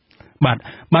ហ្នឹងបា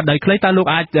ទដោយខ្លីតើលោក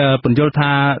អាចពន្យល់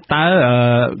ថាតើ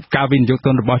ការវិនិយោគទុ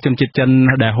នរបស់ជនជាតិចិន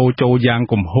ដែលហូរចូលយ៉ាង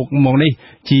គំហុកមកនេះ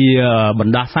ជាប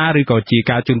ណ្ដាសាឬក៏ជា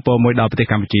ការជូនពរមួយដល់ប្រទេស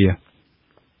កម្ពុជា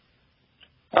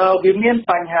វាមាន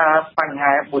បញ្ហា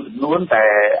មួយចំនួនតែ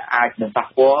អាចនឹងប៉ះ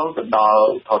ពាល់ទៅដ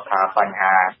ល់ថាបញ្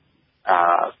ហា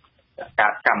កា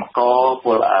រកម្មករព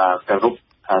លគោរព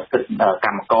សិទ្ធិក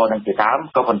ម្មករនឹងជាដើម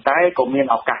ក៏ប៉ុន្តែក៏មាន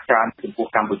ឱកាសច្រើនចំពោះ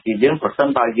កម្ពុជាយើងប្រសិន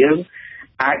បើយើង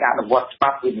អាចអនុវត្តច្បា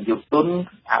ប់វិនិយោគទុន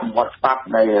អនុវត្តច្បាប់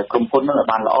នៃក្រុមហ៊ុននឹងឲ្យ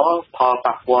បានល្អផល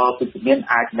ប៉ះពាល់វិជ្ជមាន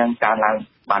អាចនឹងកើនឡើង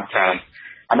បានច្រើន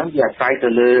អានឹងវាអាស្រ័យទៅ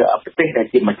លើប្រទេសដែល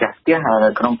ជាម្ចាស់ផ្ទះ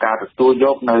ក្នុងការទទួលយ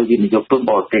កនៅវិនិយោគទុន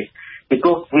បរទេសពីព្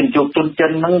រោះវិនិយោគទុនចិ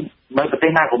ននឹងនៅប្រទេ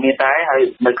សណាក៏មានដែរហើយ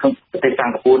នៅក្នុងប្រទេសសិ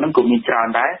ង្ហបុរីនឹងក៏មានច្រើន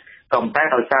ដែរក៏ប៉ុន្តែ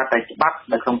ដោយសារតែច្បាប់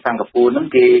នៅក្នុងសិង្ហបុរីនឹង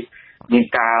គេមាន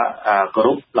ការគោរ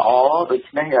ពល្អដូ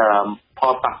ច្នេះផ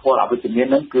លប៉ះពាល់អវិជ្ជមាន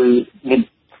នឹងគឺមាន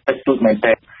តិចតួចមែន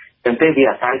ទេចឹងទេវា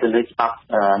អាស្រ័យទៅលើច្បាប់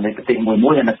នៃប្រទេស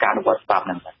មួយនិងការអនុវត្តច្បាប់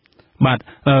ហ្នឹងបាទ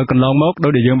កន្លងមកដោ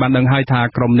យដែលយើងបានដឹងហើយថា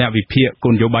ក្រមអ្នកវិភាគគោ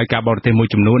លនយោបាយការបរទេសមួយ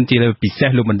ចំនួនជាពិសេស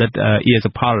លោកបណ្ឌិតអ៊ីស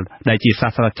ផលដែលជាសា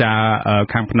ស្ត្រាចារ្យ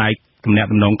ខាងផ្នែកទំនាក់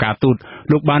ទំនងការទូត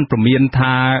លោកបានព្រមាន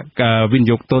ថាវិនិ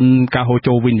យោគទុនការហូរ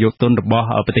ចូលវិនិយោគទុនរបស់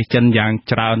ប្រទេសចិនយ៉ាង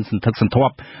ច្រើនសន្ធឹកសន្ធា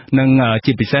ប់និង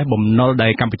ជាពិសេសបំណុលដែ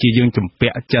លកម្ពុជាយើងជំពា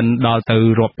ក់ចិនដល់ទៅ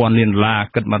រាប់ពាន់លានដុល្លារ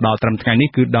គិតមកដល់ត្រឹមថ្ងៃនេះ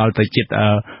គឺដល់ទៅជិត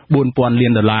4000លា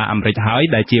នដុល្លារអាមេរិកហើយ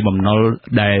ដែលជាបំណុល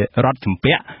ដែលរដ្ឋជំ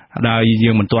ពាក់ដែល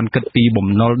យើងមិនទាន់គិតពីបំ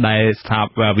ណុលដែល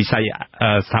វិស័យ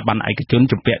ស្ថាប័នឯកជន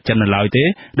ជំពាក់ចិននៅឡើយទេ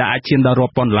ដែលអាចឈានដល់រា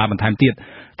ប់ពាន់ដុល្លារបន្ថែមទៀត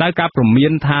តើការព្រមា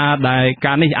នថាដែល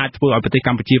ការនេះអាចធ្វើឲ្យប្រទេសក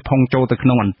ម្ពុជាផុងចូលទៅក្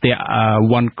នុងអន្ទាក់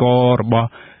វ៉ាន់ករបស់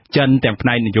ចិនទាំងផ្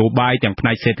នែកនយោបាយទាំងផ្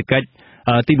នែកសេដ្ឋកិច្ច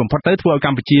ទីបំផុតទៅធ្វើឲ្យក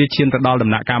ម្ពុជាឈានទៅដល់ដំ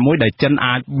ណាក់កាលមួយដែលចិន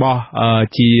អាចបោះ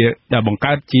ជាបង្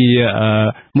កើតជា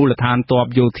មូលដ្ឋានទ័ព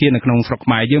យោធានៅក្នុងស្រុកខ្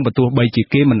មែរយើងបើទោះបីជា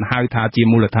គេមិនហៅថាជា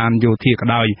មូលដ្ឋានយោធាក៏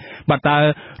ដោយបាទតើ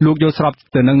លោកយល់ស្រប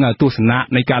ទៅនឹងទស្សនៈ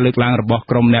នៃការលើកឡើងរបស់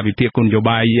ក្រមអ្នកវិភាគគោលនយោ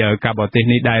បាយការបរទេស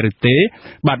នេះដែរឬទេ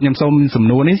បាទខ្ញុំសូមសំ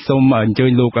ណួរនេះសូមអញ្ជើ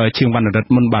ញលោកឈៀងវណ្ណរិទ្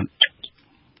ធមុនបាទ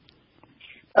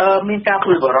មានការព្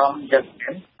រួយបារម្ភយ៉ាង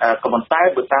ក៏ប៉ុន្តែ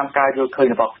បើតាមការយល់ឃើញ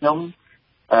របស់ខ្ញុំ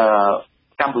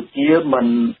កម្ពុជាមិន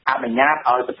អនុញ្ញាត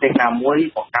ឲ្យប្រទេសណាមួយ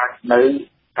បង្កើតនៅ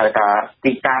ថា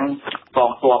ទីតាំងក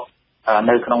ងទ័ព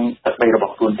នៅក្នុងទឹកដីរប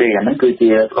ស់ខ្លួនទេអានឹងគឺជា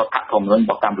រដ្ឋធម្មនុញ្ញរ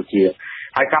បស់កម្ពុជា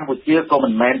ហើយកម្ពុជាក៏មិ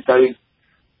នមែនទៅ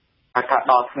ថា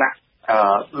ដល់ថ្នាក់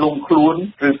លងខ្លួន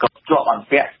ឬក៏ជាប់អន្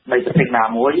ទាក់នៃប្រទេសណា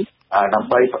មួយដើម្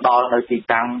បីផ្ដល់នៅទី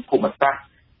តាំងភូមិសាស្ត្រ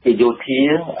ជាយោធា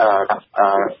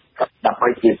ដើម្បី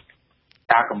ជា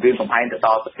ការគម្រាមកំហែងទៅដ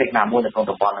ល់ប្រទេសណាមួយនៅក្នុង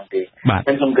តំបន់ហ្នឹងទេអញ្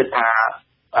ចឹងខ្ញុំគិតថា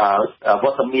វ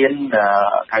ត្តមាន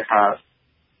ហៅថា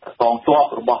កងទ័ព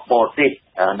របស់បរទេស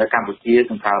នៅកម្ពុជា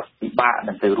គឺថាពិបាក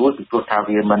នឹងទៅរួចពីព្រោះថា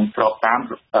វាមិនស្របតាម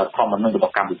ធម្មនុញ្ញរប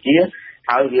ស់កម្ពុជា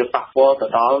ហើយវាប៉ះពាល់ទៅ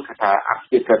ដល់ថាអ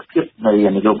ភិក្រិតភាពនៃ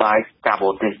នយោបាយការប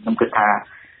រទេសខ្ញុំគិតថា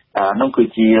នោះគឺ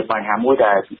ជាបញ្ហាមួយ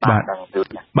ដែលពិបាកនឹងទៅ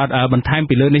បាទបន្ថែម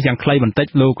ពីលើនេះយ៉ាងខ្លីបន្តិច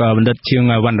លោកបណ្ឌិតឈៀង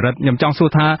វណ្ណរិទ្ធខ្ញុំចង់សួរ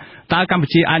ថាតើកម្ពុ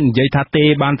ជាអាចនិយាយថាទេ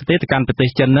បានទេទៅកាន់ប្រទេស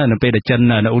ចិននៅពេលដែលចិន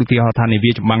នៅឧទាហរណ៍ថានា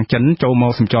វាចម្បាំងចិនចូលម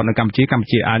កសម្ចតនៅកម្ពុ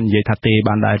ជាអាចនិយាយថាទេ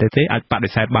បានដែរទេអាចបដិ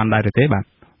សេធបានដែរទេបាទ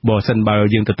បើសិនបើ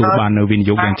យើងទទួលបាននៅវិនិ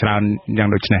យោគយ៉ាងច្រើនយ៉ាង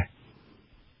ដូចនេះ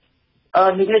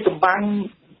នាវាចម្បាំង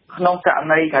ក្នុងករ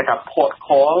ណីគេថា port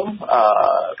call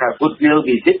គេ goodwill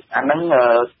visit អាហ្នឹង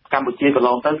កម្ពុជាកន្ល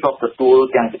ងទៅក៏ទទួល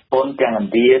ទាំងជប៉ុនទាំងឥ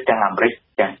ណ្ឌាទាំងអាមេរិក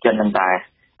ទាំងចិននឹងដែរ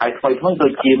ហើយថ្មីៗដូ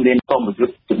ចជាមានសម្ពយុ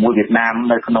ទ្ធជាមួយវៀតណាម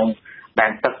នៅក្នុងដែ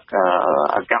នទឹក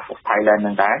អាកាស of Thailand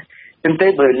នឹងដែរចឹងទេ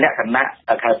បើលក្ខណៈ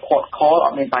គេ port call អ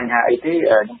ត់មានបញ្ហាអីទេ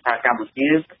ខ្ញុំថាកម្ពុជា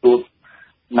ទទួល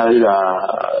នៅ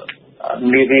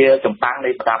នាវាចម្បាំងនៃ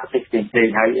បណ្ដាប្រទេសផ្សេង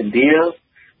ៗហើយឥណ្ឌា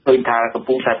ឃើញថាកំ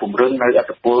ពុងតែពង្រឹងនៅឥទ្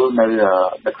ធិពល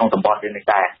នៅក្នុងតំបន់នេះ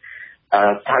ដែរ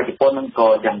ហើយជប៉ុននឹងក៏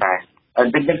យ៉ាងដែរអ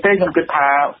ញ្ចឹងទេខ្ញុំគិតថា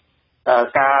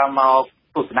ការមក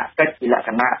ទស្សនកិច្ចពីលក្ខ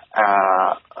ណៈ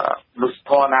លុះ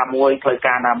ធរណាមួយផ្លូវ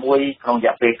ការណាមួយក្នុងរ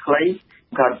យៈពេលខ្លី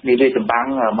ក៏នាវាចម្បាំង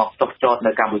មកចុះចត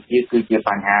នៅកម្ពុជាគឺជាប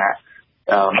ញ្ហា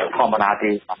ធម្មតាទេ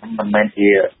មិនមែនជា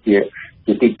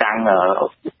ទីតាំង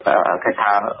គេ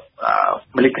ថា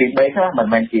military base មិន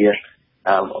មែនជា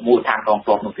មូលដ្ឋានកង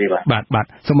ទ័ពនោះទេបាទ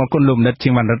សូមអរគុណលោកបណ្ឌិតជា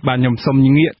ងបណ្ឌិតបាទខ្ញុំសូម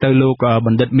ងាកទៅលោកប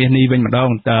ណ្ឌិតមាសនេះវិញម្ដង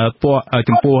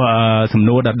ចំពោះសំ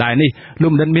ណួរដដែលនេះលោក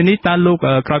បណ្ឌិតមាសនេះតើលោក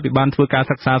ក្រោយពីបានធ្វើការ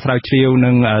សិក្សាស្រាវជ្រាវនិ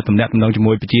ងទំនាក់ទំនងជា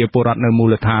មួយប្រជាពលរដ្ឋនៅមូ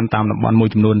លដ្ឋានតាមតំបន់មួយ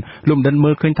ចំនួនលោកបណ្ឌិត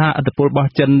មើលឃើញថាឥទ្ធិពលរបស់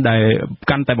ចិនដែល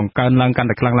កាន់តែបង្កើនឡើងកាន់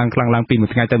តែខ្លាំងឡើងពីមួយ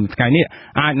ថ្ងៃទៅមួយថ្ងៃនេះ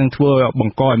អាចនឹងធ្វើប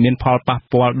ង្កឲ្យមានផលប៉ះ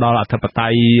ពាល់ដល់អធិបតេ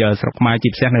យ្យស្រុកខ្មែរជា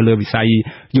ពិសេសនៅលើវិស័យ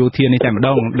យោធានេះតែម្ដ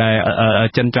ងដែល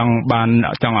ចិនចង់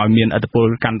ឲ្យមានឥទ្ធិពល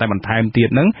កាន់តែបន្ថែមទៀត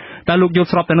ហ្នឹងតើលោកយល់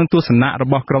ស្របទៅនឹងទស្សនៈរ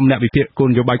បស់ក្រុមអ្នកវិភាគគោល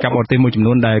នយោបាយការបរទេសមួយចំ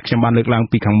នួនដែលខ្ញុំបានលើកឡើង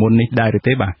ពីខាងមុននេះដែរឬ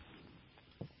ទេបាទ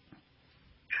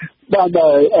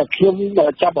ខ្ញុំ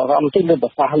ចាប់អារម្មណ៍ទីលើប្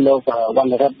រសាសន៍លោកវណ្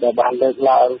ណរិទ្ធដែលបានលើក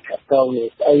ឡើងត្រង់នេះ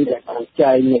ស្អីដែលបាន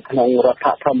ចែងនៅក្នុងរដ្ឋ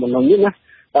ធម្មនុញ្ញនេះណា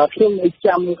ខ្ញុំ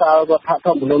ចាំកាលរដ្ឋធ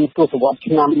ម្មនុញ្ញទសវត្សរ៍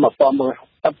ឆ្នាំ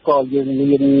1960ក៏យើង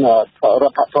មានរ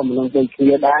ដ្ឋធម្មនុញ្ញដូចគ្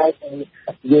នាដែរ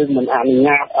យើងមិនអនុញ្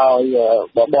ញាតឲ្យ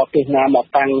បរទេសណាមក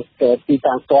តាំងទី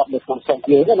តាំងទ័ពនៅក្នុងស្រុក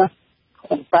យើងទេណា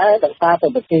ប៉ុន្តែដោយសារតែ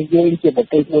ប្រទេសយើងជាប្រ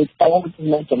ទេសមួយតូច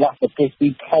និងចន្លោះប្រទេសពី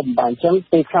រធំបាទអញ្ចឹង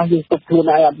ពេលខ្លះយើងទប់ខ្លួ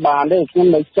នឯងអត់បានទេខ្ញុំ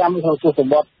នៅចាំក្នុងទស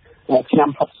វត្សរ៍ឆ្នាំ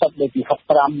60ដូចពី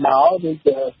65មកដូ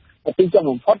ចទីចំ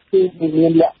បំផុតគឺមា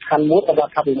នលក្ខខណ្ឌមួយរបស់រ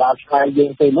ដ្ឋាភិបាលខ្មែរយើ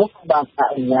ងពេលនោះបានអ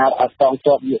នុញ្ញាតឲ្យកង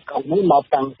ទ័ពវាកុំនេះមក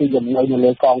តាំងទីលំនៅនៅ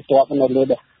លើកងទ័ពនៅលើ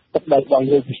ទឹកដីរបស់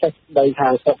យើងពិសេសដីខា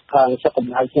ងសុខកំ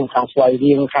ណៅជាងខាងស្វាយ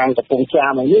រៀងខាងកំពង់ចា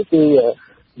មនេះគឺ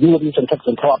យួនសន្ធឹកស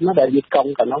ន្ធាប់ណាដែលវាកុំ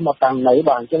កណ្ដោះមកតាំងនៅ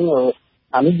បាទអញ្ចឹង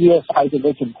អានេះវាស្អីទៅ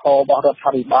លើចំហរបស់រដ្ឋា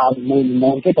ភិបាល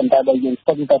មួយទេប៉ុន្តែបើយើងស្ទ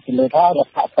ង់ទៅពីលើថារដ្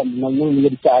ឋធម្មនុញ្ញនឹងមា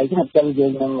នចែងអញ្ចឹងយើ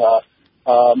ងនឹង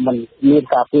มันមាន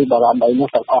ការព្រួយបារម្ភអីនោះ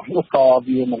ទាំងអស់នោះក៏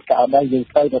វាមិនកើតដែរយើង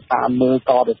ត្រូវទៅតាមមើល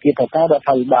តទៅទៀតថារដ្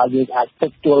ឋាភិបាលយើងអាចទ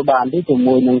ប់ទល់បានទេជា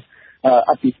មួយនឹង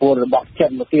អធិពលរបស់ចិ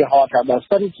នឧទាហរណ៍ថាបើ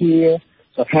សិនជា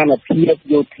ស្ថានភាព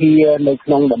យោធានៅក្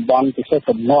នុងតំបន់ពិសេស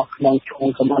សំណោះក្នុងឈូង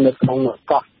សំនៅក្នុង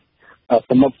កោះ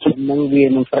សមុទ្រចិននឹងវា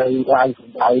នឹងត្រូវឡើងក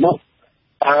ម្ដៅនោះ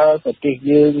តើប្រទេស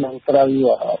យើងនឹងត្រូវ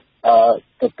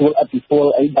ទទួលអធិពល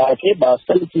អីដែរទេបើ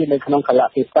សិនជានៅក្នុងកលៈ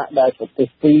ទេសៈដែលប្រទេស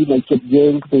ពីរនៅជិតយើ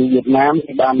ងគឺវៀតណាម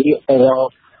គេបានរៀបទៅរក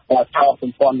ចោតស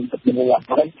ម្ព័ន្ធមិត្តភាពអាមេ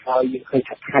រិកហើយយើងឃើញ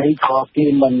ថាថៃក៏គេ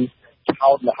មិន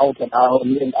ចោតរហូតដល់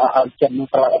មានឲ្យចិន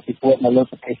ប្រអធិពលនៅលើ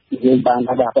ប្រទេសយើងបាន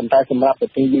ថាប៉ុន្តែសម្រាប់ប្រ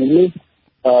ទេសយើងនេះ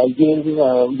យើង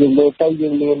មើលទៅយើ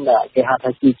ងមានគេហៅ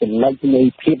ថាជាចំណុចនៃ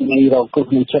ភាពនៃរងគ្រោះ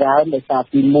នឹងច្រើនដោយសារ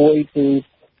ទី1គឺ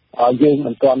យើង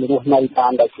មិនទាន់រស់នៅតា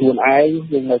មដោយខ្លួនឯង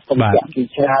យើងនៅក្នុងវគ្គជា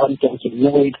ច្រើនទាំងជំ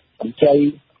នួយកម្ចី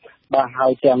បាទហើ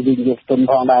យទាំងវិនិយោគទុន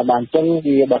ផងដែរបាទអញ្ចឹង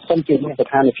វាបើសិនជាមានស្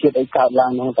ថានភាពអីកើតឡើ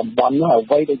ងក្នុងតំបន់នោះអ្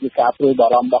វីដែលជាការព្រួយបា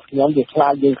រម្ភរបស់ខ្ញុំវាខ្លា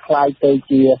ចយើងខ្លាចទៅ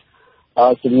ជា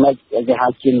ចំណុចគេហៅ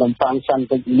ជាលំបាំងសន្តិ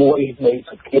ភាពមួយនៃ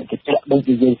សង្គ្រាមត្រជាក់ដូច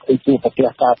ជាយើងเคยជួបប្រទេស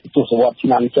កាលពីទសវត្សរ៍ឆ្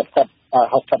នាំ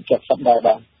70 ដែរ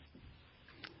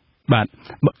បាទ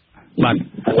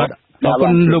អរគុ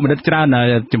ណលោកបណ្ឌិតច្រើន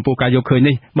ចំពោះការយកឃើញ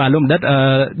នេះបាទលោកបណ្ឌិត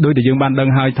ដោយដែលយើងបានដឹង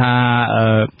ហើយថា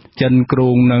ចិនគ្រោ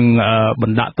ងនឹងប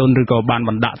ណ្ដាក់ទុនឬក៏បាន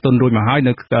បណ្ដាក់ទុនរួចមកហើយ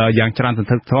នៅយ៉ាងច្រើនសន្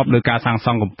ធឹកសន្ធាប់លើការសាងស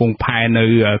ង់កំពង់ផែនៅ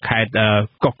ខេត្ត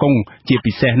កោះកុងជា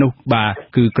ពិសេសនោះបាទ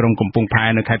គឺក្រុងកំពង់ផែ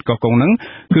នៅខេត្តកោះកុងហ្នឹង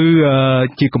គឺ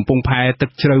ជាកំពង់ផែទឹក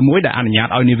ជ្រៅមួយដែលអនុញ្ញាត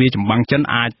ឲ្យនាវាចម្បាំងចិន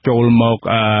អាចចូលមក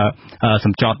ស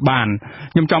ម្ចតបាន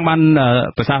ខ្ញុំចង់បាន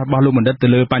ប្រសាសន៍របស់លោកបណ្ឌិតទៅ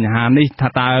លើបញ្ហានេះថា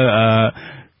តើ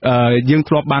យើង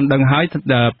ធ្លាប់បានដឹងហើយ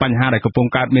បញ្ហាដែលកំពុង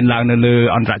កើតមានឡើងនៅលើ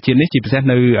អន្តរជាតិនេះជាពិសេស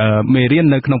នៅមេរៀន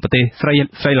នៅក្នុងប្រទេសស្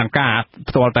រីលង្កា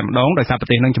ផ្ទាល់តែម្ដងដោយសារប្រ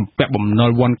ទេសនឹងជំពាក់បំណុ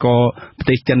លវ័នកប្រ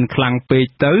ទេសចិនខ្លាំងពេក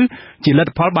ទៅជាលទ្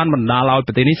ធផលបានបណ្ដាលឲ្យ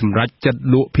ប្រទេសនេះសម្រេចចិត្ត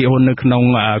លក់ភាគហ៊ុននៅក្នុង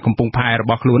កំពង់ផែរ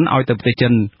បស់ខ្លួនឲ្យទៅប្រទេសចិ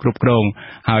នគ្រប់គ្រង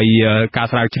ហើយការ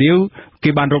ស្រាវជ្រាវគេ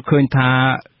បានរកឃើញថា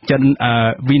ចិន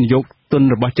វិនិយោគទុន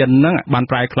របស់ចិនហ្នឹងបាន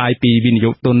ប្រែក្លាយពីវិនិ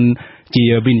យោគទុនជា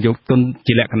វិនិយោគទុន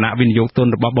ជាលក្ខណៈវិនិយោគទុន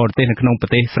របស់បរទេសនៅក្នុងប្រ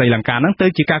ទេសស្រីលង្កាហ្នឹងទៅ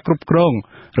ជាការគ្រប់គ្រង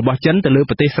របស់ចិនទៅលើ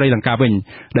ប្រទេសស្រីលង្កាវិញ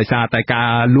ដោយសារតែកា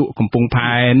រលក់កំពង់ផែ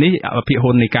នេះភាគ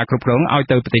ហ៊ុននៃការគ្រប់គ្រងឲ្យ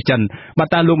ទៅប្រទេសចិនបាទ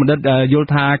តើលោកបណ្ឌិតយល់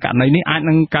ថាករណីនេះអាច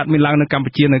នឹងកើតមានឡើងនៅកម្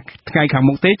ពុជានៅថ្ងៃខាង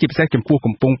មុខទេជាពិសេសចំពោះ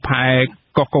កំពង់ផែ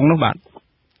កោះកុងនោះបាទ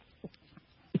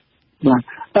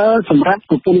សម្រាប់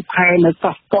កំពង់ផែនៅ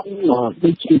កោះកុងដូ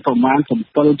ចជាប្រមាណ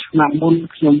7 ឆ្នាំមុន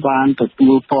ខ្ញុំបានទទួ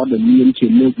លព័ត៌មានជា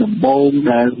លើកដំបូង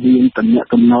ដែលមានតំ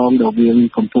ណែងរវាង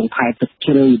កំពង់ផែទឹក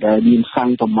ជ្រៅដែលមានសាំង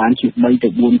ប្រមាណជា3 ទៅ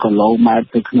 4 គីឡូម៉ែត្រ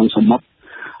ទៅក្នុងសមុទ្រ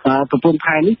កំពង់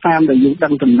ផែនេះតាមដែលយើងដឹ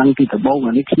ងដំណឹងពីដំបូង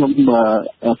នេះខ្ញុំ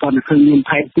ក៏នឹកឃើញមាន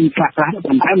ផែទីខ្លះ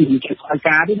ប៉ុន្តែមិនជាស្គាល់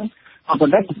ការទេណាប៉ុ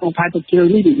ន្តែកំពង់ផែទឹកជ្រៅ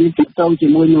នេះវាមានទាក់ទងជា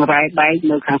មួយនឹងរ៉ែដែក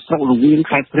នៅខាងស្រុករវៀង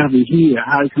ខេត្តព្រះវិហារ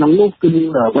ហើយក្នុងនោះគឺ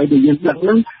អ្វីដែលយើងដឹងហ្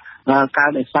នឹងការ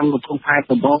ដែលសង់កំពង់ផែ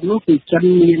ដំបូងនោះគឺចិន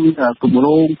មានគម្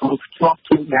រោងភ្ជាប់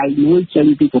ជើងដៃមួយចេញ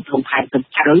ពីកំពង់ផែទឹក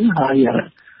ជ្រៅហើយ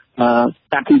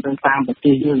ការទីតាមប្រ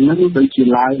ទេសយើងហ្នឹងដូចជា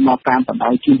ឡើងមកតាមបណ្ដោ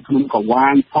យជឿនក្នុងកវា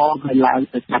ញផងហើយឡើង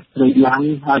ទៅកាត់ព្រៃឡើង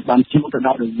ហើយបានជួបទៅដ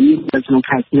ល់រវាងនៅក្នុង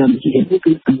ខេត្តព្រះវិហារនេះ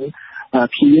គឺ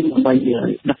ព្យាយាមដើម្បី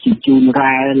ដឹកជញ្ជូន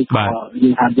រ៉ែឬក៏យើ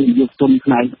ងថាយើងយកទុនផ្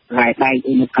នែករ៉ែដែក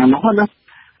អីនៅខាងនោះណា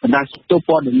បណ្ដាទៅ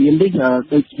ព័ត៌មាននេះ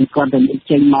ដូចជាគាត់តែ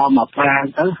ចេញមកប្រាំង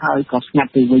ទៅហើយក៏ស្ងា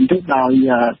ត់ទៅវិញទៅដោយ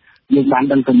យើងបាន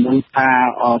ដឹងទំនឹងថា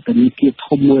ធនាគារ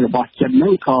ធំមួយរបស់ចិនហ្នឹ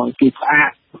ងក៏គេផ្អាក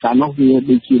កាលនោះវា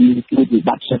ដូចជាមានវិប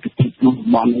ត្តិសេដ្ឋកិច្ចក្នុងតំ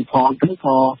បន់នេះផងទៅ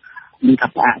ក៏មានកា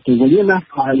រផ្អាកទៅវិញណា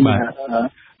ហើយ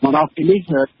មកដល់ពេលនេះ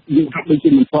យើងហាក់ដូចជា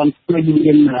មិនទាន់ឃើញ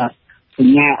មានស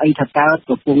ញ្ញាអីថាតើ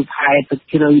កំពុងថែទឹក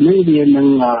ជ្រៅនេះវានឹង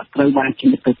ត្រូវបានជា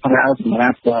ទៅប្រើសម្រា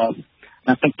ប់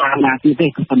ទឹកតាមណាទីទេ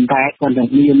ក៏ប៉ុន្តែគាត់តែ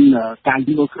មានការយ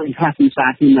ល់ឃើញខ្លះពីសា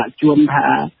ធារណជនថា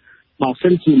បើសិ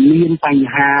នជាមានបញ្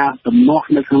ហាទំនាស់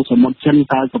នៅក្នុងសមុទ្រចិន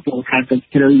តើកំពង់ផែទឹក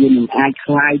ជ្រៅយើងនឹងអាចค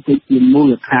ล้ายទៅជាមូល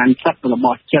ដ្ឋានចិត្តរប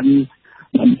ស់ចិន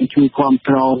ដើម្បីជួយគ្រប់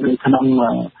គ្រងនៅក្នុង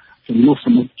ចំនួនស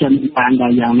មុទ្រចិនបានដ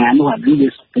ល់យ៉ាងណានោះអានេះវា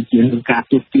គឺជាការ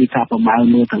ទស្សន៍ពីការប្រមាណ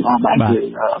មើលទាំងអស់បាទយើង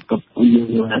កំពុងយើង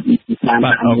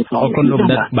បានអរគុណលោកបណ្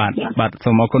ឌិតបាទ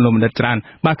សូមអរគុណលោកបណ្ឌិតច្រើន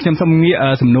បាទខ្ញុំសូមងាក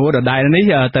សំណួរដដែលនេះ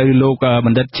ទៅលោកប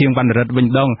ណ្ឌិតឈៀងវណ្ណរិទ្ធវិញ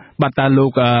ដងបាទតើលោ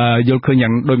កយល់ឃើញយ៉ា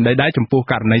ងដូចម្ដេចដែរចំពោះ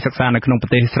ករណីសិក្សានៅក្នុងប្រ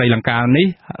ទេសស្រីលង្កានេះ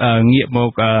ងាកមក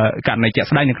ករណីជាក់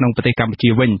ស្ដែងនៅក្នុងប្រទេសកម្ពុជា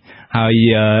វិញហើយ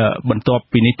បន្ទាប់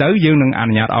ពីនេះទៅយើងនឹងអ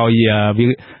នុញ្ញាតឲ្យ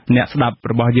អ្នកស្ដាប់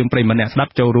របស់យើងប្រិយមិត្តអ្នកស្ដា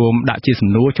ប់ចូលរួមដាក់ជាសំ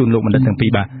ណួរជូនលោកបណ្ឌិតទាំងពីរ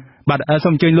បាទសូ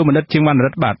មអញ្ជើញលោកបណ្ឌិតឈៀងវណ្ណរិ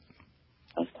ទ្ធបាទ 6789110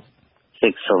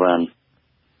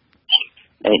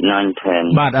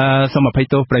បាទសូមអភ័យ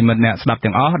ទោសប្រិយមិត្តអ្នកស្ដាប់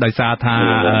ទាំងអស់ដោយសារថា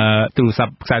ទូរស័ព្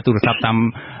ទខ្សែទូរស័ព្ទតាម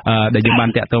ដែលយើងបាន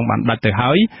តាក់ទងបានដាច់ទៅ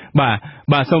ហើយ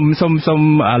បាទសូមឥ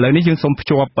ឡូវនេះយើងសូមភ្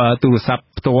ជាប់ទូរស័ព្ទ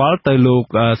ផ្ទាល់ទៅលោក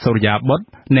សូរិយាបុត្រ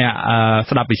អ្នក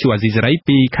ស្ដាប់វិទ្យុអាស៊ីសេរី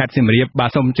ពីខេត្តសៀមរាបបាទ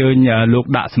សូមអញ្ជើញលោក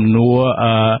ដាក់សំណួរ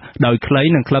ដោយខ្លី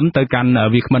និងខ្លឹមទៅកាន់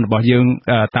វាគ្មិនរបស់យើង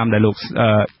តាមដែលលោក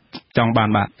ចង់បាន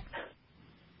បាទ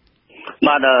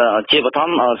ជាបឋម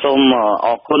សូមអ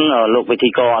រគុណលោកវិទ្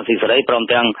យាករអាស៊ីសេរីព្រម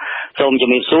ទាំងសូមជំ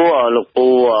រាបសួរលោកពូ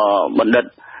បណ្ឌិត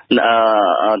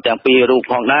ទាំងពីររូប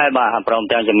ផងដែរបាទព្រម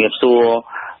ទាំងជំរាបសួរ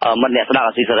មិត្តអ្នកស្ដាប់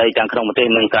អាស៊ីសេរីទាំងក្នុងប្រទេស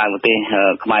និងក្រៅប្រទេស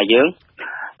ខ្មែរយើង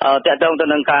តកតងទៅ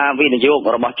នឹងការវិនិយោគ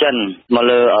របស់ចិនមក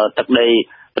លើទឹកដី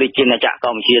ប្រជាជាតិចក្រក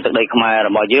ម្ពុជាទឹកដីខ្មែររ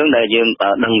បស់យើងដែលយើង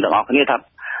ដឹងទាំងអស់គ្នាថា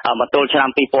មកទល់ឆ្នាំ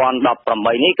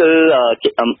2018នេះគឺ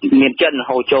មានចិន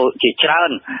ហូរចូលជាច្រើ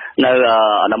ននៅ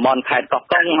តំបន់ខេត្តកោះ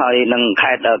កុងហើយនិង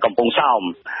ខេត្តកំពង់សោម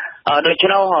ដូច្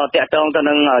នោះតកតងទៅ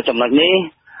នឹងចំណុចនេះ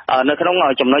នៅក្នុង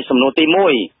ចំណុចសំណួរទី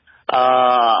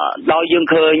1ដោយយើង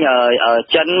ឃើញ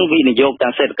ចិនវិនិយោគ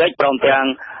ទាំងសេដ្ឋកិច្ចព្រមទាំង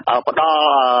ផ្ដល់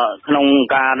ក្នុង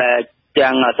ការដែល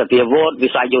ទាំងសភាវុធវិ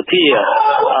ស័យយោធា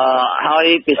ហើយ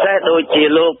ពិសេសដូចជា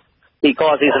លោកពីក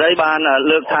ស៊ីសេរីបាន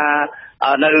លើកថា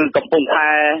នៅកំពង់ផែ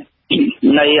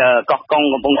នៃកោះកុង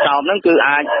កំពង់សោមហ្នឹងគឺ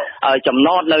អាចចំណ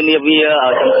តនៅនាវា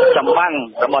ចម្បាំង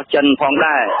របស់ចិនផង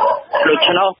ដែរដូ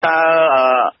ច្នោះតើ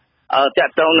តា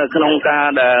ក់ទងនៅក្នុងការ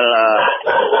ដែល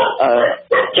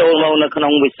ចូលមកនៅក្នុ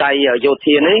ងវិស័យយោ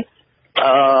ធានេះ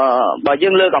បើយើ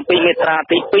ងលើកអំពីមាត្រា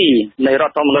ទី2នៃរ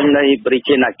ដ្ឋធម្មនុញ្ញនៃប្រជា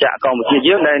ជាតិកម្ពុជា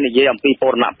យើងដែលនិយាយអំពីបូ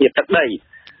រណភាពទឹកដី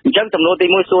អញ្ចឹងសំណួរទី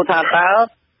1សួរថាតើ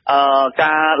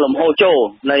ការលំហូរចូល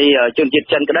នៃជនជាតិ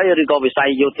ចិនក្តីឬក៏វិស័យ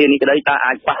យោធានេះក្តីតើ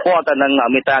អាចប៉ះពាល់ទៅនឹង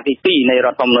មាត្រាទី2នៃរ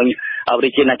ដ្ឋធម្មនុញ្ញប្រជា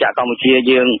ជាតិកម្ពុជា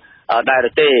យើងដែរ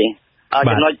ឬទេ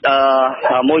ចំណុច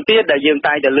មួយទៀតដែលយើង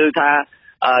តែងតែលើថា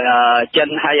ចិន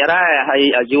ហើយរ៉ែហើយ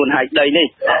យួនហើយដីនេះ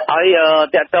ហើយ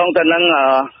តកតងទៅនឹង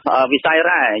វិស័យ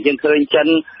រ៉ែយើងឃើញចិន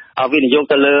វិនិយោគ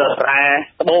ទៅលើរ៉ែ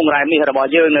ត្បូងរ៉ែមាសរបស់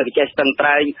យើងនៅវិជ័យស្ទឹងត្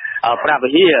រែងប្រាវិ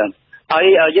ហារហើយ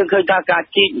យើងឃើញថាការ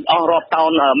ជីកអស់រាប់តោ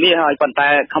នមាសហើយប៉ុន្តែ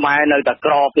ខ្មែរនៅតែ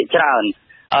ក្រភាគច្រើន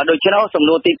ដូច្នោះសំ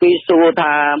ណួរទី2សួរ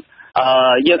ថា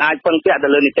យើងអាចពឹងពាក់ទៅ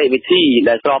លើនីតិវិធី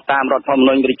ដែលស្របតាមរដ្ឋធម្ម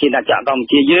នុញ្ញប្រជាជាតិកម្ពុ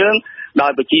ជាយើងដោ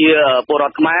យប្រជាពលរ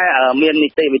ដ្ឋខ្មែរមាននី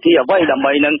តិវិធីអ្វីដើម្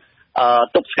បីនឹង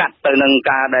ទប់ស្កាត់ទៅនឹង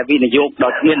ការដែលវិនិយោគដោ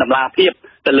យគ្មានតម្លាភាព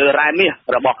ទៅលើរ៉ែមាស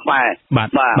របស់ខ្មែរ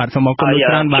បាទសូមអរគុណលោក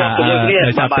ច្រើនបាទ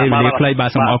ដោយសារពេលវេលាខ្លីបាទ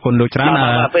សូមអរគុណលោកច្រើន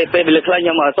ពេលវេលាខ្លីខ្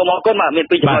ញុំសូមអរគុណបាទមាន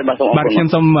ពីរចំណុចបាទសូមអរគុណបាទខ្ញុំ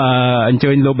សូមអញ្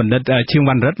ជើញលោកបណ្ឌិតឈៀង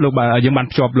វណ្ណរិទ្ធលោកបាទយើងបាន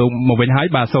ភ្ជាប់លោកមកវិញហើយ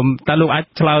បាទសូមតើលោកអាច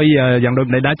ឆ្លើយយ៉ាងដូច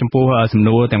ម្តេចដែរចំពោះសំ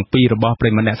ណួរទាំងពីររបស់ប្រិ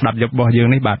យមិត្តអ្នកស្ដាប់របស់យើង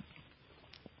នេះបាទ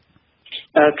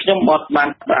ខ្ញុំអត់បាន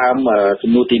ផ្ដើម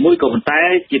សំណួរទី1ក៏ប៉ុន្តែ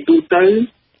ជាទូទៅ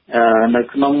នៅ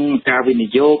ក្នុងការវិនិ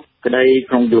យោគក្តី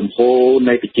ក្នុងលំហូរ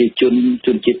នៃប្រជាជន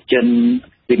ជាតិចិន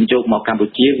វិនិយោគមកកម្ពុ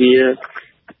ជា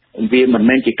វាមិន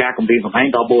មែនជាការគម្រាមកំហែង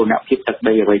ដល់បូរណភាពទឹក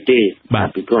ដីអ្វីទេបាទ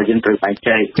ពីព្រោះយើងត្រូវបែង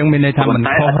ចែកអញ្ចឹងមានន័យថាមិន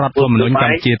ខុសរដ្ឋធម្មនុញ្ញក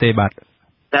ម្ពុជាទេបាទ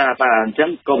បាទអញ្ចឹង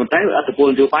ក៏ប៉ុន្តែអត្តពល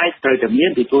នយោបាយត្រូវតែមា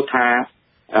នពីព្រោះថា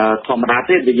ធម្មតា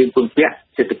ទេដែលយើងពឹងពាក់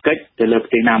សេដ្ឋកិច្ចទៅលើប្រ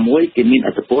ទេសណាមួយគេមានអ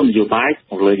ត្ថប្រយោជន៍នយោបាយ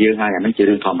មកលើយើងហើយអានឹងជា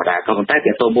រឿងធម្មតាក៏ប៉ុន្តែ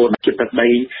ទាក់ទងមួយជិតទឹកដី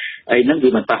អីហ្នឹងវា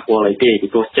មិនប៉ះពាល់អីទេពី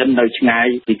ព្រោះចិននៅឆ្ងាយ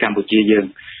ពីកម្ពុជាយើង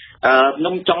ខ្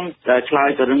ញុំចង់ឆ្លើយ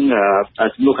ទៅនឹង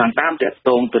សំណួរខាងតាមទាក់ទ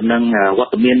ងទៅនឹងវ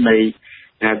ត្តមាននៃ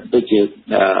ដូចជា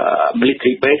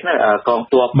military base ណាកង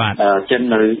ទ័ពចិន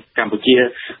នៅកម្ពុជា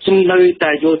ខ្ញុំនៅ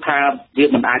តែយល់ថាវា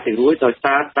មិនអាចទៅរួចដោយ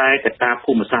សារតែកត្តា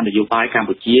ភូមិសាស្ត្រនយោបាយកម្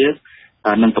ពុជា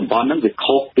នឹងតំបន់ហ្នឹងវា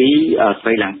ខុសពីស្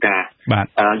រីលង្កា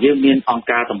យើងមានអង្គ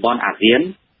ការតំបន់អាស៊ាន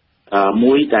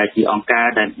មួយដែលជាអង្គការ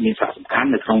ដែលមានសារៈសំខាន់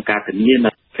នៅក្នុងការធានានូ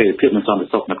វស្ថិរភាពនិងសន្តិ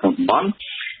សុខនៅក្នុងតំបន់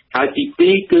ហើយទី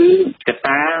2គឺកត្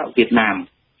តាវៀតណាម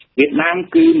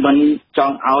គឺមិនច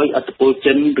ង់ឲ្យអធិពល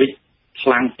ចិនរីកខ្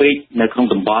លាំងពេកនៅក្នុង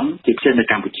តំបន់ជាពិសេសនៅ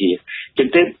កម្ពុជាចឹង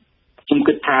ទេខ្ញុំ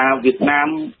គិតថាវៀតណាម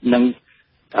នឹង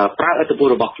ប្រើអធិពល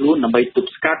របស់ខ្លួនដើម្បីទប់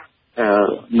ស្កាត់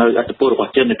នៅអធិពលរប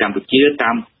ស់ចិននៅកម្ពុជា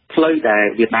តាមផ្លូវដែល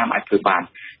វៀតណាមអាចធ្វើបាន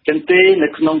ចឹងទេនៅ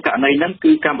ក្នុងករណីហ្នឹង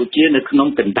គឺកម្ពុជានៅក្នុង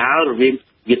កណ្ដាលរវាង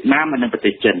វៀតណាមនិងប្រ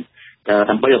ទេសចិន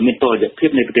ដើម្បីឲ្យមានតុល្យភាព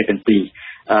នៃប្រទេសទាំងពីរ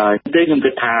ទេខ្ញុំ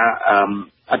គិតថា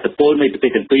អត្តពលនៃប្រទេស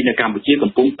ទាំងពីរនៅកម្ពុជា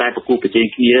កំពុងតែប្រគល់ប្រជែង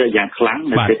គ្នាយ៉ាងខ្លាំង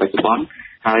នៅពេលបច្ចុប្បន្ន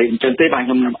ហើយអញ្ចឹងទេបាទខ្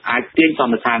ញុំអាចទាញស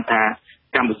ន្និដ្ឋានថា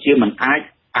កម្ពុជាមិនអាច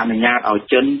អនុញ្ញាតឲ្យ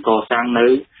ចិនកសាងនៅ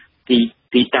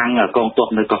ទីតាំងកងទ័ព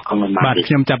នៅកោះកុងមិនបានទេ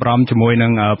ខ្ញុំចាប់អារម្មណ៍ជាមួយនឹ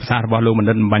ងប្រសាសន៍របស់លោកបណ្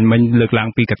ឌិតបាញ់មិញលើកឡើង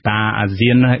ពីកត្តាអា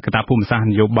ស៊ានកត្តាភូមិសាស្ត្រ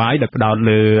នយោបាយដែលផ្ដោត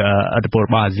លើឥទ្ធិពលរ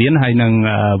បស់អាស៊ានហើយនិង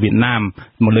វៀតណាម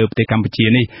មកលើប្រទេសកម្ពុជា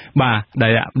នេះបាទ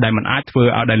ដែលมันអាចធ្វើ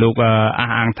ឲ្យដែលលោកអះ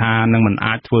អាងថានឹងมัน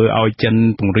អាចធ្វើឲ្យចិន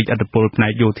ពង្រីកឥទ្ធិពលផ្នែ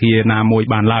កយោធាណាមួយ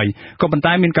បានឡើយក៏ប៉ុន្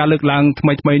តែមានការលើកឡើងថ្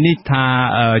មីនេះថា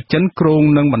ចិនគ្រោង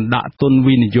នឹងបណ្ដាក់ទុន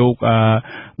វិនិយោគ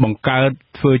បង្កើត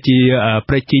ធ្វើជា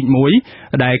ប្រេជីកមួយ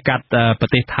ដែលកាត់ប្រ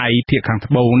ទេសថៃភាគខាង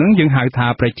ត្បូងហ្នឹងយើងហៅថា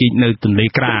ប្រេជីកនៅទន្លេ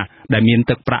ក្រាដែលមាន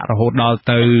ទឹកប្រាក់រហូតដល់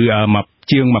ទៅ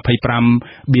ជាង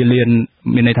25 billion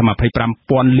មានន័យថា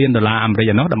25,000 លានដុល្លារអាមេរិ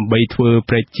កឯណោះដើម្បីធ្វើ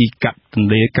ប្រេជីកកាត់ទន្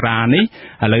លេក្រានេះ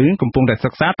ឥឡូវកំពុងតែ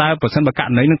សិក្សាតើប្រសិនបើករ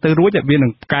ណីនឹងទៅរួចវានឹ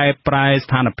ងកែប្រែស្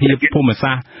ថានភាពភូមិ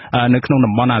សាស្ត្រនៅក្នុង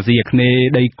តំបន់អាស៊ីអាគ្នេយ៍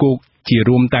ដីគោកជា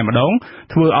រួមតែម្ដង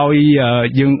ធ្វើឲ្យ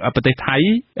យើងប្រទេសថៃ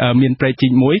មានប្រេជី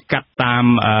កមួយកាត់តាម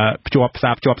ភ្ជាប់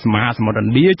សមុទ្រឥ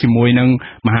ណ្ឌាជាមួយនឹង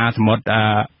មហាសមុទ្រ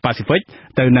ប៉ាស៊ីហ្វិក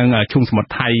ទៅនឹងឈូងសមុទ្រ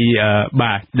ថៃ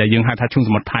បាទដែលយើងហៅថាឈូងស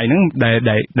មុទ្រថៃហ្នឹង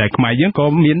ដែលខ្មែរយើងក៏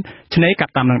មានឆ្នេរកា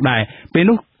ត់តាមនឹងដែរពេល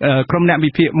នោះក្រុមអ្នក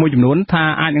វិភាគមួយចំនួនថា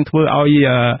អាចនឹងធ្វើឲ្យ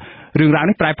រឿងរ៉ាវ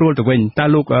នេះប្រែប្រួលទៅវិញតើ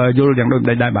លោកយល់យ៉ាងដូចម្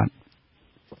តេចដែរបាទ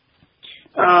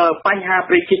បញ្ហា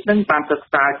ប្រេជីកហ្នឹងតាមសិក្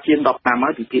សាជាង10ឆ្នាំហើ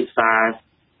យពិភាក្សា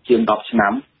ជាង10ឆ្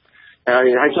នាំ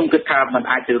ហើយខ្ញុំគិតថាมัน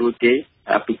អាចទៅរួចទេ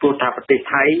ពីព្រោះថាប្រទេស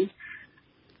ថៃ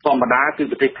ធម្មតាគឺ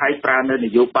ប្រទេសថៃប្រើនៅន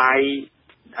យោបាយ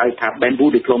ឲ្យថា bamboo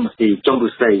diplomacy ចុងរុ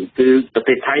ស្ស៊ីគឺប្រ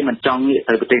ទេសថៃមិនចង់ងាក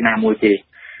ទៅប្រទេសណាមួយទេ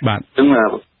បាទអញ្ចឹង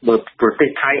បើប្រទេស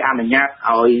ថៃអនុញ្ញាត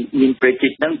ឲ្យមានប្រេជី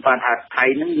កហ្នឹងបានថាថៃ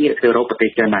ហ្នឹងងាកទៅរកប្រទេស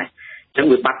ចិនហើយអញ្ចឹង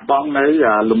វាបាត់បង់នៅ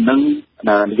លំនឹង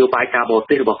នយោបាយការបរ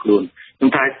ទេសរបស់ខ្លួនខ្ញុំ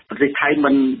ថាប្រទេសថៃ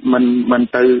មិន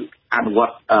ទៅអនុវ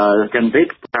ត្តចឹងទេ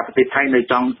ថាប្រទេសថៃនៅ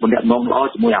ចង់ទំនាក់ទំនងល្អ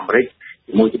ជាមួយអាមេរិក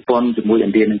ជាមួយជប៉ុនជាមួយឥ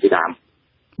ណ្ឌានិងជាដើម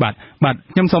បាទ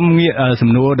ខ្ញុំសូមងាកសំ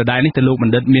ណួរដដែលនេះទៅលោកប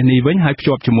ណ្ឌិតមាសនេះវិញហើយភ្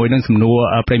ជាប់ជាមួយនឹងសំណួរ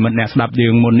ប្រិមិត្តអ្នកស្ដាប់យើ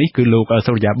ងមុននេះគឺលោក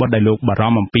សុរិយាបុត្រដែលលោកបារ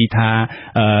ម្ភអំពីថា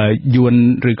យួន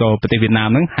ឬក៏ប្រទេសវៀតណាម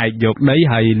ហ្នឹងហែកយកដី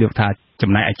ហើយលោកថា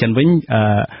ចំណែកឯចិនវិញ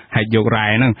ហែកយករ៉ែ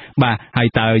ហ្នឹងបាទហើយ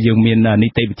តើយើងមាននី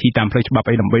តិវិធីតាមផ្លូវច្បាប់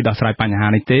អីដើម្បីដោះស្រាយបញ្ហា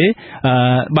នេះទេ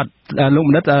បាទលោកប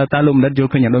ណ្ឌិតតើលោកបណ្ឌិតយល់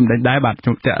ឃើញយ៉ាងដូចម្តេចដែរបាទ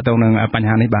ជុំតាក់ទងនឹងបញ្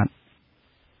ហានេះបាទ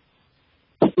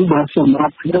សម្រា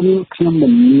ប់ខ្ញុំមិ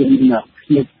នមាន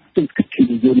ភាពទឹកគិត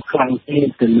យល់ខ្លាំងទេ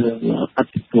ទៅលើអ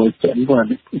ធិពលចិនព្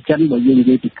រោះចិនបើយើងនិ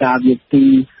យាយពីការវិទី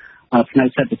ផ្នែក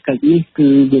សេដ្ឋកិច្ចនេះគឺ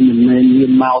វាមិនមែនមា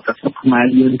នមកតែស្រុកខ្មែរ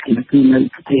យើងគឺនៅ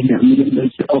ប្រទេសអ្នកមានដូច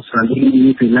ជាអូស្ត្រាលីនីវ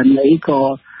ហ្សេឡង់អីក៏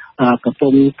កំពុ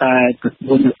ងតែប្រទ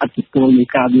ល់នឹងអធិពលនៃ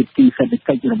ការវិទីសេដ្ឋ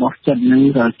កិច្ចរបស់ចិនហ្នឹង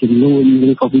ក៏ជំនួយ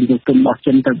ឬក៏វិនិយោគរបស់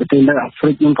ចិនទៅប្រទេសនៅអាហ្វ្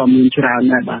រិកហ្នឹងក៏មានច្រើន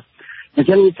ដែរបាទអញ្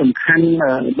ចឹងសំខាន់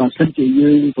បើសិនជា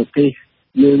យើងប្រទេស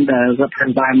យើងដែលរដ្ឋា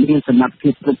ភិបាលមានសមត្ថភា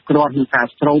ពគ្រប់គ្រាន់ក្នុងការ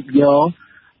ស្រូបយក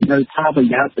នៅផលប្រ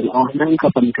យោជន៍ទាំងអស់ហ្នឹងក៏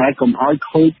ប៉ុន្តែកុំឲ្យ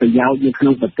ខូចប្រយោជន៍នៅក្នុ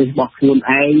ងប្រទេសរបស់ខ្លួន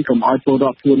ឯងកុំឲ្យពលរ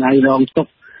ដ្ឋខ្លួនឯងរងទុក្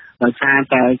ខដោយសារ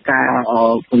តែការ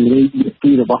ពង្រីកនី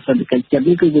តិរបស់សេដ្ឋកិច្ចចិន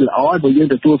នេះគឺវាល្អព្រោះយើង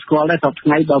ទទួលស្គាល់ដែរថាថ្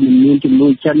ងៃបើមិនមានជំនួ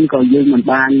យចិនក៏យើងមិន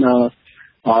បាន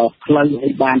ផ្លូវ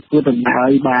អីបានធ្វើដំណើរ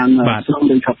បានស្រុំ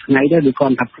ដូចសប្តាហ៍ថ្ងៃដែរវាគា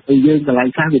ត់ថាយើងកន្លែង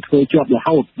ខ្លះវាធ្វើជាប់រ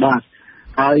ហូតបាទ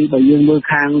ហើយបើយើងមើល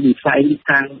ខាងវិស័យ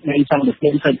ខាងនៃសន្តិភា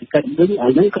ពសេដ្ឋកិច្ចវិញ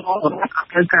ហ្នឹងក៏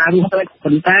ត្រូវការរស់តែ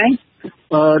ប៉ុន្តែ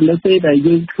នៅពេលដែល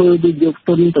យើងធ្វើវិនិយោគ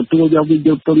ទុនទទួលយកវិនិ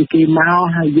យោគទុនគេមក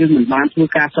ហើយយើងមិនបានធ្វើ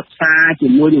ការសិក្សាជា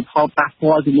មួយនឹងផលប៉ះ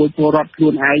ពាល់ជាមួយពលរដ្ឋខ្លួ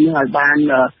នឯងហ្នឹងឲ្យបាន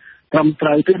ត្រឹមត្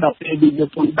រូវទេដល់ពេលវិនិយោគ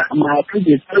ទុនដាក់មកគឺ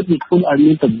វាធ្វើឲ្យ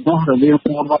មានទំនាស់រវាងព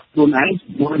លរដ្ឋខ្លួនឯងជា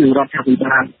មួយនឹងរដ្ឋាភិ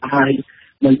បាលហើយ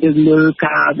បើយើងមើល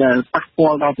ការដែលប៉ះពា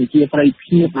ល់ដល់ប្រជាប្រិយ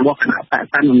ភាពរបស់គណៈបកក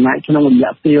ណ្ដាលអំណាចក្នុងរ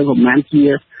យៈពេលប្រហែលជា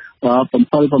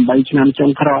7-8 ឆ្នាំចុ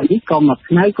ងក្រោយនេះក៏មួយ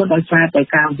ថ្ងៃក៏ដោយសារតែ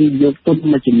ការវិនិយោគទុន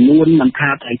មួយចំនួនមិនថា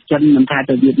តែចិនមិនថា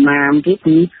តែវៀតណាមទេ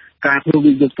គឺការធ្វើ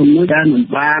វិនិយោគទុននេះដែលមិន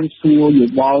បានសួរយោ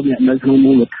បល់អ្នកនៅក្នុង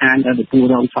មូលដ្ឋានដែលទទួល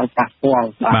រងផលប៉ះពាល់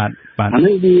បាទអា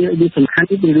នេះវាសំខាន់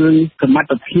ពីរឿងសមត្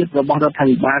ថភាពរបស់រដ្ឋា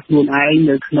ភិបាលខ្លួនឯង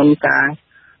នៅក្នុងការ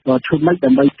ធ្វើម៉េចដើ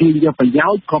ម្បីទាញយកប្រយោ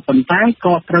ជន៍ក៏ប៉ុន្តែ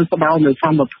ក៏ត្រូវផ្ដល់នូវស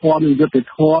មត្ថភាពនិងយុត្តិ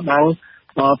ធម៌ដល់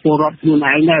ពលរដ្ឋខ្លួន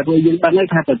ឯងដែរព្រោះយើងដឹង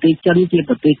ថាប្រទេសចិនជា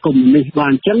ប្រទេសកុម្មុយនីសបាទ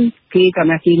អញ្ចឹងគេកាល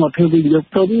ណាគេមកធ្វើវិនិយោគ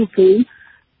ទុនគឺ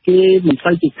គេមិន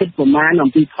សូវជាគិតប្រមាណអំ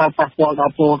ពីផលប៉ះពាល់ដ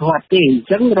ល់ពលរដ្ឋទេអញ្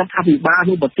ចឹងរដ្ឋាភិបាល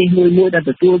នៃប្រទេសមួយដែល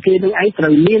ទទួលគេនឹងឯងត្រូ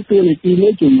វមានតួនាទីមួ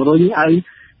យជំរុញឲ្យ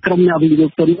ក្រុមអ្នកវិនិយោ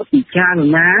គទុនពិចារ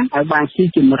ណាឲ្យបានស៊ី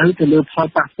ជម្រៅទៅលើផល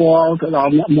ប៉ះពាល់ទៅដ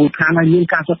ល់អ្នកមូលដ្ឋានឲ្យមាន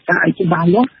ការសិក្សាឲ្យច្បាស់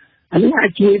លាស់អានេះអា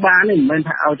ចជួយបានទេមិនមែន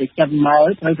ថាឲ្យតែចិនមក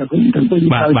ត្រូវតែវិញទៅវិញ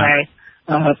ទៅតែ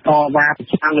តវ៉ាប្រ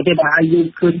ឆាំងទេបើឲ្យយើង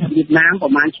ឃើញថាវៀតណាមប្រ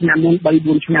ហែលឆ្នាំមុន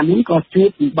 3-4 ឆ្នាំមុនក៏ជួប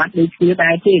វិបត្តិដូចគ្នាដែ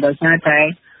រទេដោយសារតែ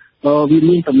វា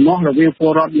មានទំនាស់រវាងពល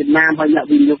រដ្ឋវៀតណាមហើយអ្នក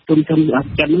វិនិយោគទុនចិន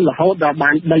នឹងរហូតដល់បា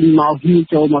នដេញមកហ៊ី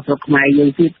ចូលមកស្រុកខ្មែរយើ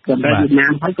ងទៀតក៏តែវៀតណា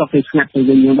មហើយក៏គេស្ងាត់ទៅ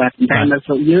វិញបាទតែនៅស្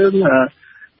រុកយើង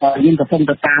យើងកំពុង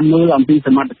តែតាមមើលអំពីស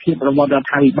មត្ថភាពរបស់រដ្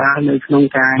ឋាភិបាលនៅក្នុង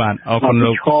ការបាទអរគុណ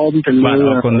លោកបាទ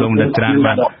អរគុណលោកបណ្ឌិតច្រើន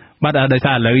បាទដោយ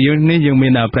សារឥឡូវយើងមា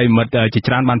នប្រិមិត្តជា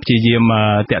ច្រើនបានព្យាយាម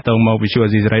តាក់ទងមកវិទ្យុអា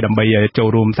ស៊ីសេរីដើម្បីចូល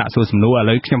រួមសាកសួរសំណួរឥ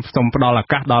ឡូវខ្ញុំសូមផ្ដល់ឱ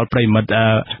កាសដល់ប្រិមិត្ត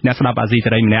អ្នកស្ដាប់អាស៊ី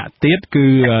សេរីម្នាក់ទៀតគឺ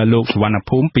លោកសុវណ្ណ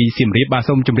ភូមិពីសៀមរាបបាទ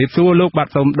សូមជម្រាបសួរលោកបាទ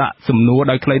សូមដាក់សំណួរ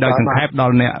ដោយខ្លីដោយសង្ខេបដ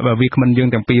ល់អ្នកវាគ្មិនយើង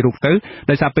ទាំងពីររូបទៅ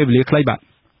ដោយសារពេលវេលាខ្លីបាទ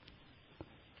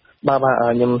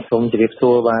ខ្ញុំសូមជម្រាបសួ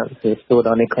របាទជម្រាបសួរដ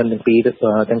ល់អ្នកខិនទាំងពី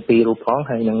ររូបផង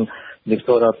ហើយនឹងជំរាប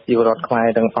សួរដល់ជីវរដ្ឋខ្មែរ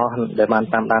ទាំងអស់ដែលបាន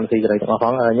តាមដានស៊ីសេរីទាំងអស់ផ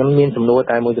ងខ្ញុំមានសំណួរ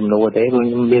តែមួយសំណួរទេខ្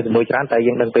ញុំមានសំណួរច្រើនតែ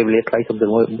យើងដឹងពេលវេលាខ្លីសូមសំ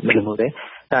ណួរទេ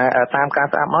តែតាមការ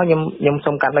ស្ដាប់មកខ្ញុំ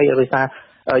សូមកាត់លេខដោយសារ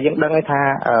យើងដឹងថា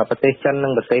ប្រទេសចិននិ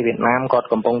ងប្រទេសវៀតណាមគាត់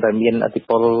កំពុងតែមានឥទ្ធិ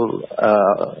ពល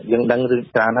យើងដឹង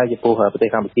ច្រើនហើយចំពោះប្រទេស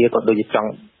កម្ពុជាគាត់ដូចជាចង់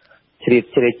ជ្រៀត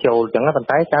ចូលអញ្ចឹងប៉ុន្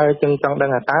តែតើយើងចង់ដឹ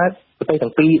ងថាតើប្រទេសទាំ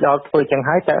ងពីរដល់ធ្វើអញ្ចឹង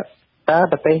ហើយតើ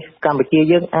ប្រទេសកម្ពុជា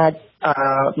យើងអាច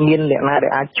មានអ្នកណាដែ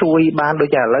លអាចជួយបានដូច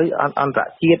ជាឥឡូវអន្តរ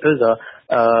ជាតិឬក៏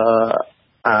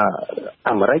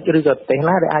អាមេរិកឬក៏ប្រទេស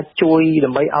ណាដែលអាចជួយដើ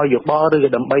ម្បីឲ្យយោបល់ឬក៏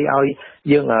ដើម្បីឲ្យ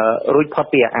យើងរួចផុត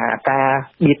ពីការ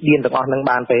បៀតបៀនទាំងអស់នឹង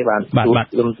បានទេបាទ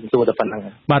ខ្ញុំសួរតែប៉ុណ្្នឹង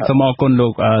បាទសូមអរគុណលោ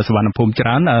កសុវណ្ណភូមិច្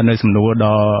រើននៅសំណួរ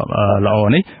ដ៏ល្អ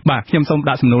នេះបាទខ្ញុំសូម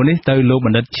ដាក់សំណួរនេះទៅលោកប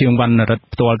ណ្ឌិតឈៀងវណ្ណរិទ្ធ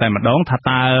ផ្ទាល់តែម្ដងថា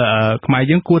តើខ្មែរ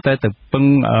យើងគួរតែទៅពឹង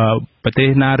ប្រទេស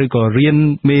ណាឬក៏រៀន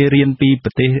មេរៀនពីប្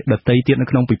រទេសដទៃទៀតនៅ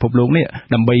ក្នុងពិភពលោកនេះ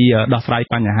ដើម្បីដោះស្រាយ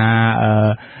បញ្ហា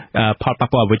ផលប៉ះ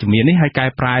ពាល់អវិជ្ជមាននេះហើយកែ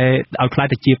ប្រែឲ្យខ្លាយ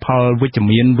ទៅជាផលវិជ្ជ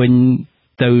មានវិញ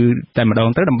ទៅតែម្ដង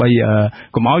ទៅដើម្បី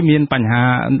កុំឲ្យមានបញ្ហា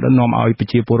នាំឲ្យប្រ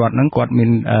ជាពលរដ្ឋហ្នឹងគាត់មាន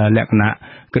លក្ខណៈ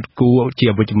គិតគូរជា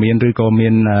អវិជ្ជមានឬក៏មា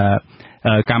ន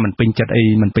ការមិនពេញចិត្តអី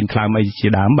មិនពេញថ្លើមអីជា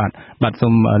ដើមបាទសូ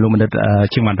មលោកបណ្ឌិត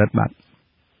ឈៀងវណ្ណរិទ្ធបាទ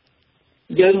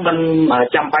យើងមិន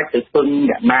ចាំបាច់ទៅពឹង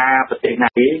អ្នកណាប្រទេសណា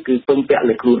ទេគឺពឹងពាក់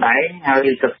លើខ្លួនឯងហើយ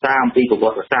សិក្សាអំពីប្រវ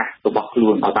ត្តិសាស្ត្ររបស់ខ្លួ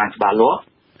នឲ្យបានច្បាស់លាស់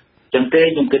ចឹងទេ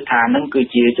ខ្ញុំគិតថានឹងគឺ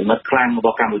ជាចំណុចខ្លាំងរប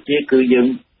ស់កម្ពុជាគឺយើង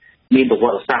មានប្រវ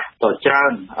ត្តិសាស្ត្រដ៏ច្រើ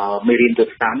នមេរៀនយុ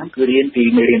ទ្ធសាស្ត្រហ្នឹងគឺរៀនពី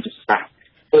មេរៀនយុទ្ធសាស្ត្រ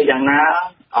ធ្វើយ៉ាងណា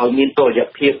ឲ្យមានតុល្យ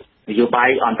ភាពនយោបាយ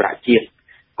អន្តរជាតិ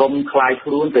កុំខ្លាយខ្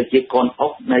លួនទៅជាកូនអុ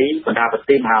កនៃបណ្ដាប្រ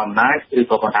ទេសមហាអំណាចឬ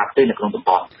ក៏បណ្ដាប្រទេសនៅក្នុងតំ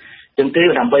បន់ចឹងទេ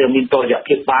ដើម្បីឲ្យមានតុល្យ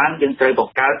ភាពបានយើងត្រូវប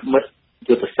ង្កើតមិត្ត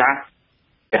យុទ្ធសាស្ត្រ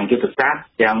ទាំង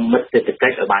មិត្តសេដ្ឋកិ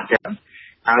ច្ចឲ្យបានច្រើន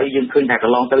ហើយយើងឃើញថាក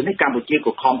ន្លងទៅនេះកម្ពុជា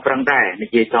ក៏ខំប្រឹងដែរនិ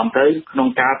យាយចំទៅក្នុង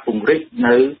ការពង្រីក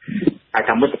នៅ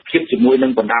តែមិត្តភាពជាមួយនឹ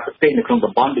ងបណ្ដាប្រទេសនៅក្នុង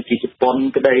តំបន់ដូចជាជប៉ុន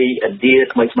ក្តីឥណ្ឌា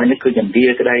ថ្មីនេះគឺឥណ្ឌា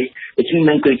ក្តីដូច្នេះ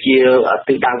នឹងគឺជា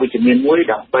ទិសដៅវិជ្ជមានមួយ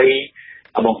ដើម្បី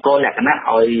បង្កលក្ខណៈ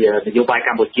ឲ្យនយោបាយក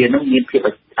ម្ពុជានឹងមានភាព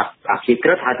អព្យាក្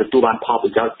រឹតហើយទទួលបានផលប្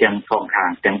រយោជន៍ទាំងសងខាង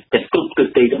ទាំងគ្រប់ទិស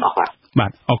ទីទាំងអស់បា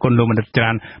ទអរគុណលោកបណ្ឌិតច្រើ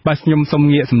នបាទខ្ញុំសូម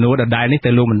ងាកសំណួរដដែលនេះ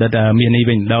ទៅលោកបណ្ឌិតមាសនេះ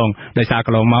វិញម្ដងដោយសារក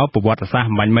ន្លងមកប្រវត្តិសាស្ត្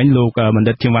រមិញលោកបណ្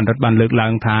ឌិតឈៀងវណ្ណរិទ្ធបានលើកឡើ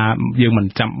ងថាយើងមិន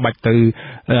ចាំបាច់ទៅ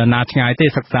ណាឆ្ងាយទេ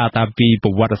សិក្សាតែពីប្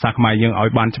រវត្តិសាស្ត្រខ្មែរយើងឲ្យ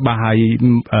បានច្បាស់ហើយ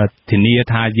ធានា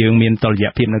ថាយើងមានតុល្យ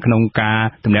ភាពនៅក្នុងការ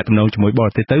ទំនាក់ទំនងជាមួយបរ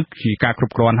ទេសទៅជាការគ្រ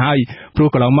ប់គ្រាន់ហើយព្រោះ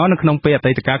កន្លងមកនៅក្នុងពេលអ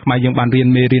តីតកាលខ្មែរយើងបានរៀន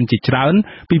មេរៀនជាច្រើន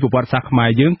ពីប្រវត្តិសាស្ត្រខ្មែរ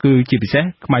យើងគឺជាពិសេស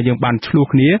ខ្មែរយើងបានឆ្លោះ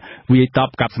គ្នាវាយត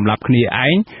ប់កាប់សម្លាប់គ្នាឯ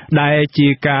ងដែលជា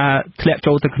ការធ្លាក់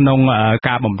ចូលទៅក្នុង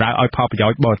ការបម្រើឲ្យផលប្រយោ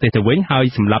ជន៍បរទេសទៅវិញហើយ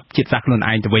សម្រាប់ជាតិសាសន៍ខ្លួន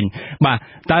ឯងទៅវិញបាទ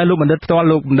តើលោកបណ្ឌិតផ្ទាល់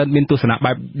លោកបណ្ឌិតមានទស្សនៈ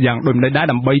បែបយ៉ាងដូចម្តេចដែរ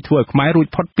ដើម្បីធ្វើឲ្យខ្មែររួច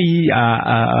ផុតពី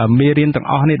មេរៀនទាំង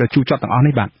អស់នេះដ៏ជូរចត់ទាំងអស់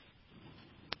នេះបាទ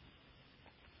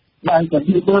បានតែ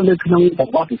ពីមើលនៅក្នុងប្រ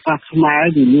វត្តិសាស្ត្រខ្មែរ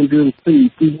វាមានរឿងពីរ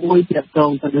ទីមួយទាក់ទ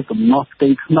ងទៅនឹងកំណត់ផ្ទៃ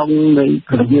ក្នុងនៃ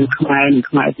រវាងខ្មែរនិង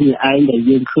ខ្មែរទីឯងដែល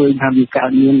យើងឃើញថាវាកើត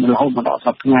មានរហូតមកដល់ស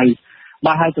ប្តាហ៍ថ្ងៃ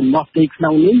បាទហើយកំណត់ផ្ទៃក្នុ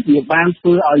ងនេះវាបានធ្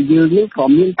វើឲ្យយើងនេះក៏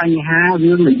មានបញ្ហា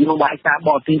រឿងនយោបាយការប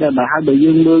រទេសដែរបាទហើយបើ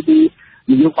យើងមើលពី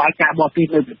នយោបាយការបរទេស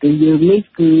នៅប្រទេសយើងនេះ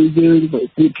គឺយើងបើ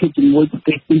ពីភាពជាមួយប្រ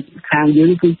ទេសទីខាងយើ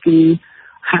ងគឺ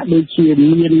ហាក់ដូចជា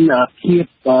មានភាព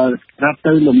រត់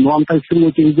ទៅលំនាំទៅស្រួល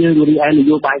ជាងយើងរីឯន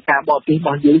យោបាយការបរទេសរប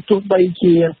ស់យើងទោះបី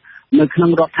ជានៅក្នុ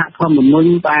ងរដ្ឋធម្មនុញ្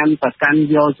ញបានប្រកាន់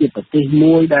យកជាប្រទេស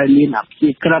មួយដែលមានអព្យា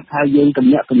ក្រឹតហើយយើងទំ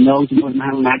នាក់ទំនងជាមួយម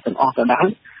ហាអំណាចទាំងអស់ក៏ដោយ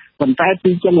ប៉ុន្តែ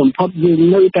ទីចំបំផុតយើង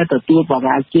នៅតែទទួលប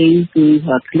រាជ័យគឺ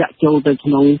ធ្លាក់ចូលទៅ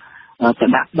ក្នុងក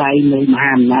ណ្ដាប់ដៃនៃមហា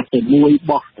អំណាចតែមួយ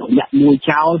បោះអ្នកមួយ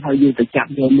ចោលហើយយើងទៅចាប់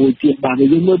យកមួយទៀតបាទ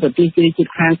យើងមើលប្រទេសគេជិត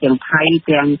ខាងទាំងថៃ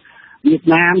ទាំងវៀត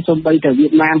ណាមសូម្បីតែវៀ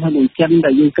តណាមហើយនិងចិន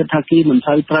ដែលយើងគិតថាគេមិន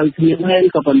សូវត្រូវគ្នាទេ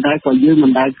ក៏ប៉ុន្តែក៏យើងមិ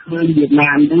នដែលឃើញវៀត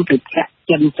ណាមនឹងទៅធាក់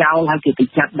ចិនចោលហើយគេទៅ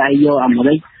ចាប់ដៃយកអាមេ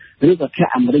រិកឬក៏ធា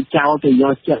ក់អាមេរិកចោលទៅយ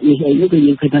កចិត្តនេះអីនោះគឺ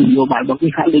យើងឃើញថានយោបាយរបស់គេ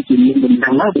ហាក់ដូចជាមានដំណឹ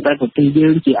ងហើយតែប្រទេសយើ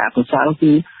ងជាអកុសល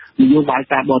គឺនយោបាយ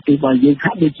ការបរទេសរបស់យើង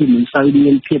ហាក់ដូចជាមិនសូវ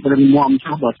មានភាពរឹងមាំ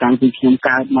ចុះបើតាំងពីខ្ញុំ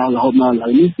កើតមករហូតមកឥឡូ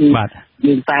វនេះគឺ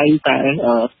យើងតែងតែ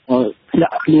ធ្លា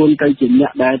ក់ខ្លួនទៅជាអ្ន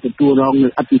កដែលទទួលរងនូ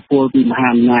វឥទ្ធិពលពីមហា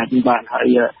អំណាចនេះបាទហើ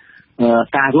យ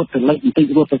ការរត់ទៅលេចបន្តិច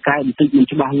រត់ទៅកែបន្តិចមិន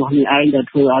ច្បាស់លាស់នេះឯងដែល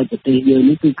ធ្វើឲ្យប្រទេសយើង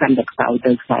នេះគឺកាន់តែខ្សោយ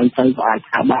ទៅក៏អាច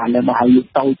ថាបានដែរបើឲ្យ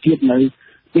ទៅទៀតនៅ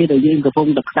ពេលដែលយើងកំពុង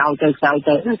តែខ្សោយទៅ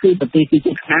គឺប្រទេសទី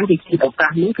ជិតខាងគេជិះឱកា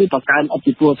សនេះគឺបង្កើនឥទ្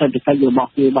ធិពលសេដ្ឋកិច្ចរប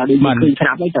ស់គេបាទដូចឃើញស្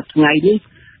រាប់ហើយតែថ្ងៃនេះ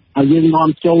ហើយយើងនាំ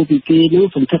ចូលពីគេនោះ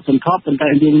សន្ធឹកសន្ធាប់ប៉ុន្តែ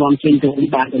យើងនាំចេញទៅនេះ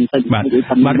បានបន្តិចបាទ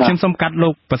ខ្ញុំសូមកាត់លោ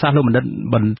កប្រសាសន៍លោកបណ្ឌិត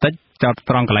បន្តិចចោត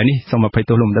ត្រង់កន្លែងនេះសូមអភ័យ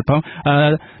ទោសលោកបណ្ឌិតផង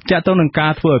ចាក់ទៅនឹងកា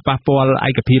រធ្វើឲ្យប៉ះពាល់ឯ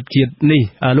កភាពជាតិនេះ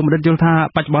លោកបណ្ឌិតយល់ថា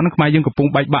បច្ចុប្បន្នខ្មែរយើងកំពុង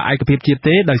បែកបាក់ឯកភាពជាតិ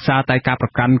ទេដោយសារតែការប្រ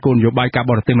កាន់គោលនយោបាយការ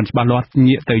បរទេសមិនច្បាស់លាស់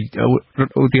ងាកទៅ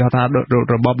ឧទាហរណ៍ថា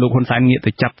របបលោកហ៊ុនសែនងាក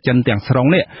ទៅចាប់ចិនទាំងស្រុង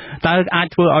នេះតើអាច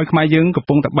ធ្វើឲ្យខ្មែរយើងកំ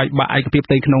ពុងតែបែកបាក់ឯកភាព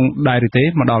ផ្ទៃក្នុងដែរឬទេ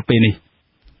មកដល់ពេលនេះ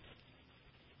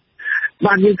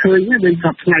បាទយើងឃើញដូចស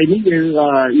ប្តាហ៍ថ្ងៃនេះយើ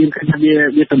ងឃើញថា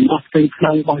វាទំនាស់ផ្ទៃក្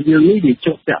នុងរបស់យើងនេះវា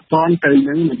ជុកពាក់ព័ន្ធទៅ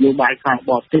នឹងនយោបាយការ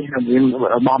បរទេសរវាង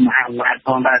របស់មហាអំណាចផ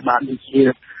ងដែរបាទដូចជា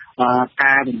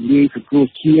ការរំលាយសង្គ្រោះ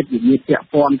ជាតិវាមានពាក់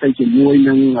ព័ន្ធទៅជាមួយ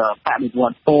នឹងបដិវ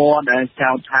ត្តពណ៌ដែល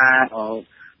ចោទថា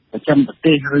ប្រចាំប្រ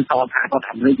ទេសឬក៏ថារដ្ឋ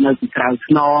អាមេរិកនៅពីក្រៅ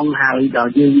ខ្នងហើយដ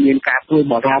ល់យើងមានការព្រួយ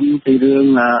បារម្ភពីរឿង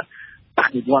ប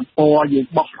ដិវត្តពណ៌យើង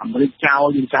បោះអាមេរិកចោល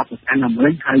យើងចាប់ប្រកាន់អាមេ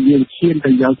រិកហើយយើងឈាន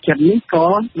ទៅយកចិត្តនេះក៏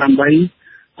ដើម្បី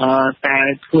តែ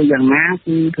ធ្វើយ៉ាងណា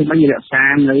គឺធ្វើឲ្យរក្សា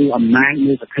នៅអំណាច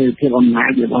នៃស្ថិរភាពអំណាច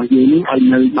របស់យើងនេះឲ្យ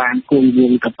នៅបានគង់វ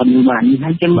ង្សទៅប៉ុណ្ណឹងបាទនេះ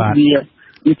ហើយចឹង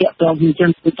វាតកតវាចឹ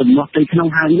ងគឺទំនាស់ទៅក្នុង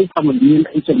ហើយនេះក៏មិនមាន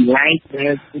អីចម្លែកដែ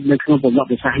លនៅក្នុងប្រវត្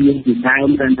តិសាស្ត្រយើងពីដើម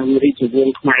ដែលនៅរាជវង្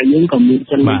សខ្មែរយើងក៏មាន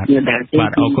ចឹងគ្នាដែរទេបា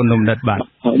ទអរគុណលោកបណ្ឌិតបាទ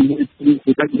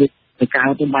ទៅកៅ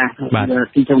ទៅបាទ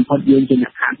ទីចំផុតយើងជាអ្ន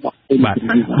កខាងរបស់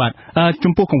បាទ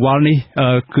ចំពោះកង្វល់នេះ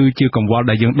គឺជាកង្វល់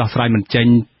ដែលយើងដោះស្រាយមិនចេញ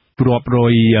រាប់រ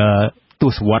យទ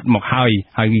សវត្សរ៍មកហើយ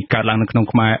កើតឡើងនៅក្នុង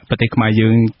ខ្មែរប្រទេសខ្មែរយើ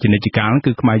ងជានិច្ចកាល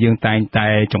គឺខ្មែរយើងតែងតែ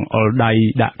ចង្អុលដៃ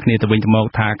ដាក់គ្នាទៅវិញទៅមក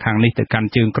ថាខាងនេះទៅកាន់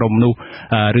ជើងក្រុមនោះ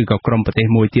ឬក៏ក្រុមប្រទេស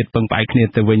មួយទៀតពឹងផ្អែកគ្នា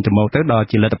ទៅវិញទៅមកទៅដល់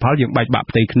ជាលទ្ធផលយើងបែកបាក់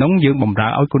ផ្ទៃក្នុងយើងបំរើ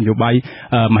ឲ្យគោលនយោបាយ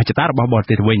មហិច្ឆតារបស់បរ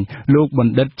ទេសទៅវិញលោកប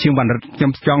ណ្ឌិតឈៀងវណ្ណរិទ្ធខ្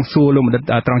ញុំចង់សួរលោកបណ្ឌិត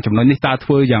ត្រង់ចំណុចនេះតើធ្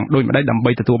វើយ៉ាងដូចម្តេចដើម្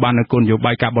បីទទួលបាននូវគោលនយោ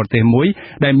បាយការបរទេសមួយ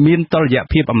ដែលមានតុល្យ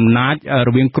ភាពអំណាចរ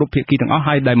វាងគ្រប់ភាគីទាំងអស់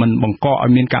ហើយដែលមិនបង្កឲ្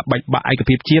យមានការបែកបាក់ឯក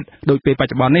ភាពជាតិដោយពេលប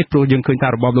ច្ចុប្បន្ននេះព្រោះយើងឃើញថា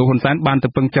របបលោកហ៊ុនសែនបានទៅ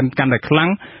ពឹងចិនកាន់តែខ្លាំង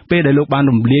ពេលដែលលោកបាន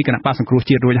រំលាយគណៈបក្សសង្គ្រោះ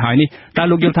ជាតិរួចហើយនេះតើ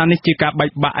លោកយល់ថានេះជាការបែក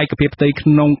បាក់ឯកភាពផ្ទៃក្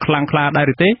នុងខ្លាំងក្លាដែរ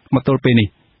ឬទេមកទល់ពេលនេះ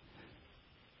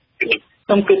ខ្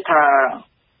ញុំគិតថា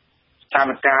ស្ថាន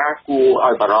ភាពគួរ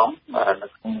ឲ្យបារម្ភនៅ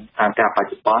ក្នុងស្ថានភាពបច្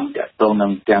ចុប្បន្នទាក់ទងនឹ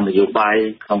ងទាំងនយោបាយ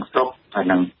ក្នុងស្រុកហើយ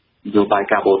និងនយោបាយ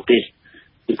ការបរទេស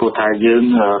ពីព្រោះថាយើង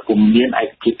ពុំមានឯក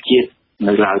ភាពជាតិ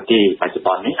នៅឡើយទេបច្ចុប្ប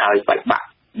ន្ននេះឲ្យបែកបាក់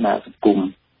សង្គម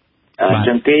អញ្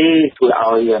ចឹងទេធ្វើ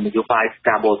ឲ្យនយោបាយ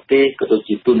ការបរទេសក៏ដូច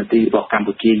ជាទូនាទីរបស់កម្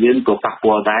ពុជាយើងក៏ប៉ះ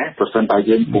ពាល់ដែរប្រសិនបើ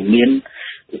យើងពុំមាន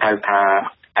ហៅថា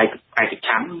ឯកច្ឆ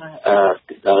ន្ទ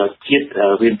ជាតិ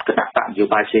មានគណៈបកនយោ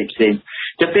បាយផ្សេងអញ្ចឹ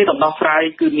ងទេដំណោះស្រាយ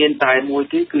គឺមានតែមួយ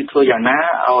ទេគឺធ្វើយ៉ាងណា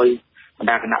ឲ្យបណ្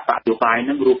ដាគណៈបកនយោបាយ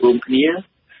នឹងរួបរวมគ្នា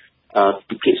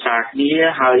ពិភាក្សាគ្នា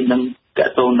ហើយនឹងតក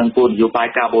តងនឹងគោលនយោបាយ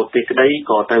ការបរទេសក្តី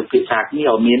ក៏ត្រូវពិភាក្សាគ្នា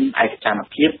ឲ្យមានឯកច្ឆន្ទ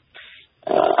ភាព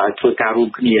ឲ្យធ្វើការរួម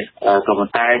គ្នាក៏ប៉ុ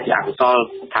ន្តែជាអកុសល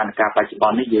ស្ថានភាពបច្ចុប្ប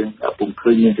ន្ននេះយើងពុំឃើ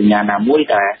ញមានសញ្ញាណាមួយ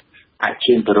ដែលអាច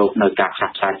ឈានទៅរកនៅការផ្សះ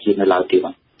ផ្សាជាតិនៅឡើយទេ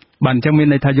បាទអញ្ចឹងមាន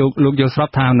ន័យថាលោកយល់ស្រប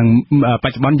ថានឹងប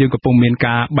ច្ចុប្បន្នយើងកំពុងមាន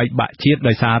ការបែកបាក់ជាតិ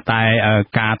ដោយសារតែ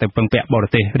ការទៅពឹងពាក់បរ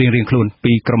ទេសរៀងៗខ្លួន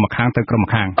ពីក្រុមម្ខាងទៅក្រុម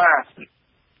ម្ខាងបាទ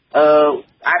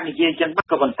អាចនិយាយចឹង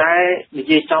ក៏ប៉ុន្តែនិ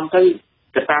យាយចំទៅ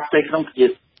កត្តាផ្ទៃក្នុងជា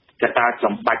កត្តា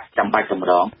ចំបាច់ចម្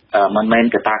រងមិនមែន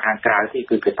កត្តាខាងក្រៅទេ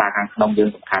គឺកត្តាខាងក្នុងយើង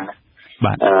សំខាន់ណាស់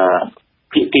បាទ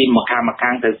ភាគីមកខា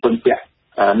ងទៅពឹងពាក់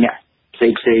អ្នកផ្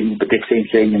សេងប្រទេសផ្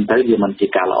សេងហ្នឹងទៅវាមិនជា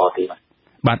ការល្អទេ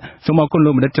បាទសូមអរគុណលោ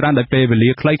កបណ្ឌិតច្រើនដោយពេលវេលា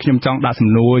ខ្លីខ្ញុំចង់ដាក់សំ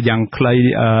ណួរយ៉ាងខ្លី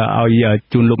ឲ្យ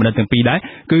ជូនលោកបណ្ឌិតទាំងពីរដែរ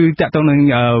គឺតាក់ទងនឹង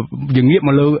យើងងាកម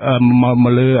ក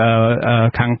លើ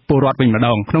ខាងពលរដ្ឋវិញម្ដ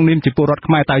ងក្នុងនាមជាពលរដ្ឋ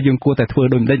ខ្មែរតើយើងគួរតែធ្វើ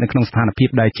ដូចម្តេចនៅក្នុងស្ថានភាព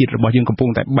ដែលជាតិរបស់យើងកំពុង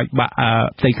តែបែកបាក់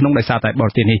ផ្ទៃក្នុងដោយសារតែបរ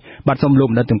ទេសនេះបាទសូមលោក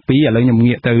បណ្ឌិតទាំងពីរឥឡូវខ្ញុំ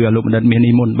ងាកទៅលោកបណ្ឌិតមាស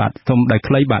នេះមុនបាទសូមដោយ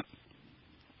ខ្លីបាទ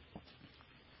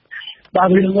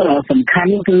រឿងសំខា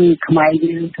ន់គឺខ្មែរ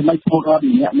យើងថ្មីពលរដ្ឋ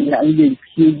ម្នាក់យើង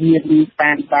ព្យាយាម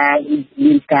តាមដាន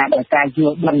មានការយ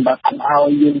ល់ដឹងដល់ឲ្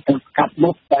យយើងទៅកាប់មុ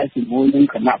ខតែជាមួយនឹង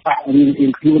គណៈបករៀ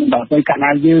ងខ្លួនដល់ទៅកាល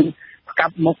ណាយើងកា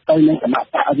ប់មុខទៅនឹងគណៈ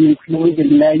បករៀងខ្លួនយើ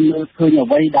ងលែងមើលឃើញអ្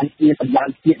វីដែលជាសម្ដាន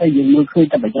ជាតិហើយយើងមើលឃើញ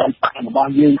តែប្រយោជន៍បករបស់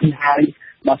យើងគឺហើយ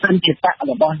បើសិនជាបក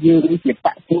របស់យើងជាប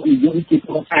កពួកនិយមជា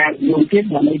ប្រសាយើងទៀត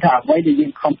មិនន័យថាអ្វីដែលយើ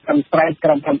ងខំប្រឹងប្រែងក្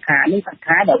រុមប្រឹងខានេះ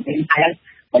ថាដល់ពេលតែ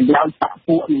ប្រយោជន៍បក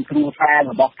ពួកនឹងគ្រួសារ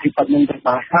របស់ទីប៉ុណ្្នឹងទៅដ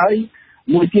ល់ហើយ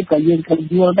មួយទៀតក៏យើងឃើញ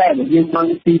យល់ដែរយើងមក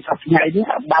ពីសប្តាហ៍នេះ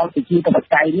បោប្រជាធិប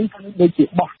តេយ្យនេះគឺដូចជា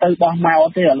បោះទៅបោះមក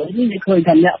ទេឥឡូវនេះយើងឃើញ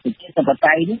ថាអ្នកប្រជាធិប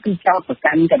តេយ្យនេះគឺចោទប្រ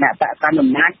កាន់គណៈបកកណ្ដាលអំ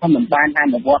ណាចមិនបានអ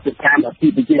នុវត្តទៅតាមអធិ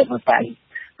បតេយ្យ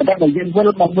ប៉ុន្តែបើយើងវិល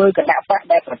មកមើលគណៈបក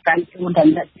ដែលប្រកាន់ជួនថា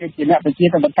អ្នកជាអ្នកប្រជា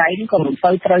ធិបតេយ្យនេះក៏មិនសូ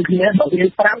វត្រូវគ្នាបើវា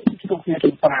5ជួបគ្នា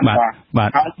ទាំង5បាទ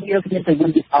ហើយវាគ្នាទៅវិញ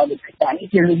ទៅឲ្យតែនេះ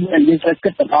ជារឿងមួយយើងត្រូវគិ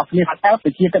តទាំងអស់គ្នាថាតើប្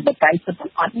រជាធិបតេយ្យសិទ្ធិ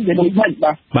អត់វាដូចម៉េច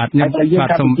បាទខ្ញុំ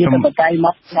សូមប្រជាធិបតេយ្យម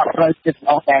កត្រូវចិត្ត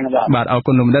អស់តែបាទអរ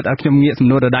គុណលោកបណ្ឌិតខ្ញុំងាកសំ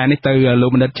ណួរដដែលនេះទៅលោក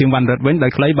បណ្ឌិតជាងវណ្ណរិទ្ធវិញដោ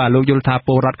យខ្លីបាទលោកយល់ថាព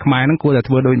លរដ្ឋខ្មែរនឹងគួរតែ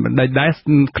ធ្វើដូចបណ្ឌិតដែរ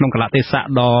ក្នុងកលៈទេសៈ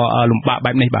ដ៏លំបាក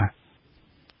បែបនេះបាទ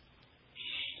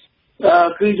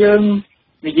គឺយើង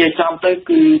និយាយចំទៅ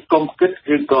គឺកុំគិត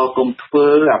ឬក៏កុំធ្វើ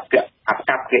អក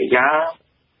ប្បកិរិយា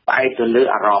ផ្អែកទៅលើ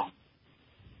អារម្មណ៍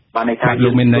បានន័យថាលោ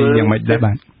កមានន័យយ៉ាងម៉េចដែរ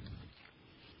បាទ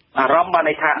អារម្មណ៍បាន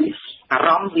ន័យថាអារ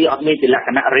ម្មណ៍វាអត់មានលក្ខ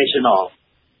ណៈ rational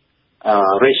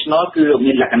គឺ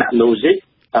មានលក្ខណៈ logic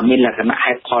មានលក្ខណៈ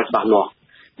ហេតុផលច្បាស់លាស់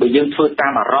បើយើងធ្វើតា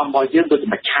មអារម្មណ៍របស់យើងដូចជា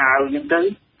មួយឆាវអញ្ចឹងទៅ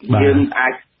យើងអា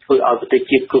ចធ្វើឲ្យប្រទេស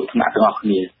ជាតិគ្រប់ថ្នាក់ទាំងអស់គ្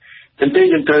នាអញ្ចឹងទៅ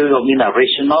យើងត្រូវមាន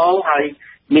rational ហើយ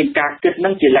មានការគិតនឹ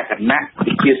ងជាលក្ខណៈ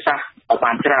វិទ្យាសាស្ត្រឲ្យ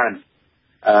បានច្រើន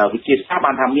វិទ្យាសាស្ត្រ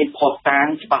បានថាមានផុសតាង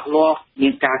ច្បាស់លាស់មា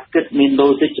នការគិតមាន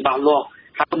logic ច្បាស់លាស់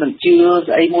ហើយនឹងជឿ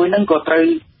ស្អីមួយហ្នឹងក៏ត្រូវ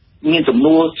មានសំ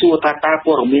ណួរសួរថាតើ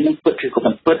ព័ត៌មាននឹងពិតឬក៏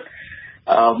មិនពិត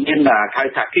មានហៅ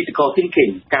ថា critical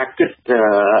thinking ការគិត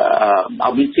ឲ្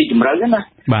យមានស៊ីជម្រៅណា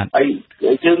បាទហើយ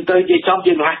យើងទៅនិយាយចំ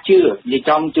យើងរះជឿនិយាយ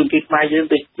ចំជួនគេខ្មែរយើង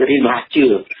ទៅរៀនរះជឿ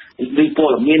ឬព័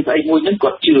ត៌មានស្អីមួយហ្នឹង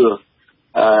គាត់ជឿ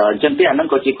អញ្ចឹងទេអាហ្នឹង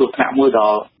ក៏ជាគ្រោះថ្នាក់មួយដ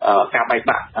ល់ការបែក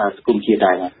បាក់សង្គមជាតិ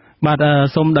ដែរបាទ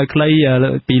សូមដោយខ្លី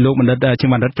ពីលោកបណ្ឌិតជា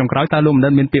បណ្ឌិតចុងក្រោយតើលោកបណ្ឌិ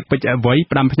តមានពាក្យពេចន៍អ្វី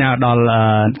ផ្ដាំផ្ញើដល់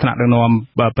ថ្នាក់ដឹកនាំ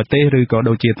ប្រទេសឬក៏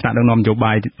ដូចជាថ្នាក់ដឹកនាំនយោ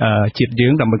បាយជាតិយើ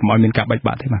ងដើម្បីកុំឲ្យមានការបែក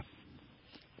បាក់ទេបាទ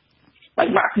បែក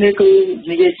បាក់គ្នាគឺ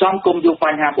និយាយចំគុំយកប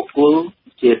ញ្ហាបុគ្គល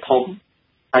ជាធំ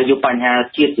ហើយយកបញ្ហា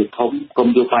ជាតិជាធំគុំ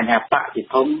យកបញ្ហាបកជា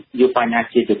ធំយកបញ្ហា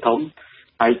ជាតិជាធំ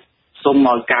ហើយសូម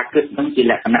ឲ្យការគិតនឹងជា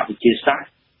លក្ខណៈវិទ្យាសាស្ត្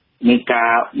រ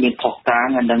មានផុសតាង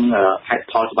និងហេតុ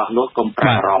ផលច្បាស់លាស់កុំប្រើ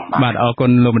អារម្មណ៍បាទអរគុ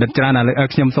ណលោកបណ្ឌិតច្រើន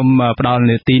ខ្ញុំសូមផ្ដល់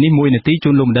នាទីនេះ1នាទីជូ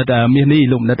នលោកបណ្ឌិតមាសនេះ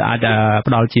លោកបណ្ឌិតអាច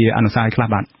ផ្ដល់ជាអនុសាសន៍ខ្លះ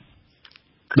បាទ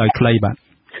ដោយខ្លីបាទ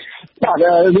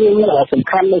រឿងសំ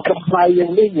ខាន់នៅក្នុងផ្នែកយើ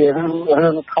ងនេះវា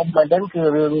រឿងធំបែបហ្នឹងគឺ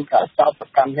រឿងការចោទប្រ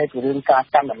កាន់នេះគឺរឿងការ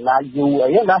កាន់អំណាចយូរ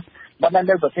អីណាបើ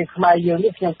នៅប្រទេសខ្មែរយើង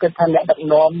នេះខ្ញុំគិតថាអ្នកដឹក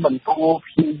នាំមិនគួរ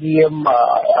ព្យាយាម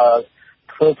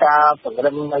ធ្វើការពង្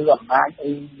រឹងនៅអំណាច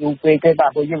យូរពេកទេបាទ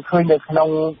ព្រោះយើងឃើញនៅក្នុង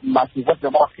ជីវិតរ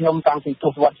បស់ខ្ញុំតាំងពីទ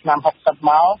សវត្សរ៍ឆ្នាំ60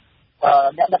មក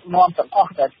អ្នកដឹកនាំទាំងអ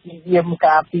ស់ដែលព្យាយាម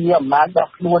ការពារអំណាចរប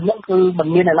ស់ខ្លួនហ្នឹងគឺមិន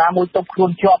មានអ្នកណាមួយទប់ខ្លួន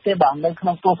ជាប់ទេបាទនៅក្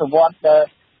នុងទសវត្សរ៍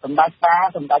សម្ដេច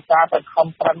តាទៅខំ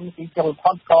ប្រឹងទីចុង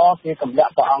ផុតក៏គេទម្លា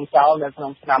ក់ព្រះអង្គចោលនៅក្នុ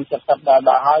ងឆ្នាំ70ដ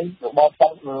ល់ហើយរបបប៉ុ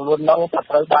កលួននៅក៏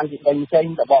ត្រូវបានជាដេញចេញ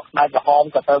របបខ្មែរក្រហម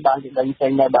ក៏ត្រូវបានជាដេញចេ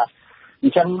ញដែរបាទអ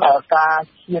ញ្ចឹងការ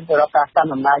ឈានទៅរកការកា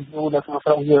ន់អំណាចយូរនៅក្នុងស្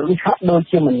រុកយើងនេះហាក់ដូច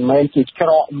ជាមិនមែនជាច្រ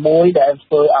កមួយដែល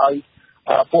ធ្វើឲ្យ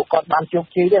ពួកគាត់បានជោគ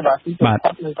ជ័យទេបាទទី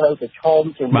គាត់នឹងត្រូវប្រឈម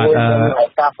ជាមួយនឹង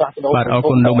ការផ្លាស់ប្ដូរបាទអរ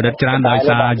គុណលោកបណ្ឌិតច្រើនដោយ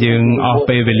សារយើងអស់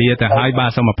ពេលវេលាទៅហើយបា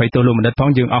ទសូមអភ័យទោសលោកបណ្ឌិតផ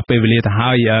ងយើងអស់ពេលវេលាទៅ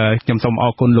ហើយខ្ញុំសូមអ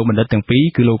រគុណលោកបណ្ឌិតទាំងពីរ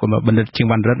គឺលោកបណ្ឌិតជាង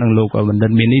វណ្ណរិទ្ធនិងលោកបណ្ឌិ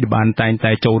តមាននេះបានតែង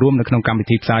តែចូលរួមនៅក្នុងកម្មវិ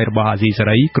ធីផ្សាយរបស់អាស៊ីសេ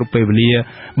រីគ្រប់ពេលវេលា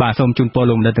បាទសូមជូនពរ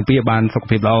លោកបណ្ឌិតទាំងពីរឲ្យបានសុខ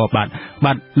ភាពល្អបាទ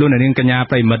លោកនាងកញ្ញា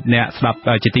ប្រិមិត្តអ្នកស្ដាប់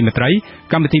ជាទីមេត្រី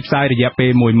កម្មវិធីផ្សាយរយៈពេល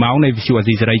1ម៉ោងនៃវិទ្យុអា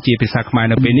ស៊ីសេរីជាភាសាខ្មែរ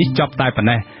នៅពេលនេះចប់តែប៉ុណ្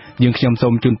ណេះយើងខ្ញុំសូ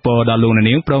មជូនពរដល់លោកអ្នក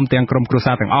នាងព្រមទាំងក្រុមគ្រួ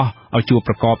សារទាំងអស់ឲ្យជួប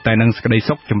ប្រកបតែនឹងសេចក្តី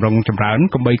សុខចម្រុងចម្រើន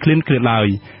កុំបីឃ្លានឃ្លាតឡើយ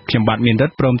ខ្ញុំបាទមានរិ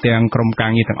ទ្ធព្រមទាំងក្រុមកា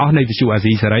រងារទាំងអស់នៃវិទ្យុអា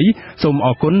ស៊ីសេរីសូមអ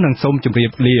រគុណនិងសូមជម្រាប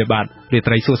លាបាទរា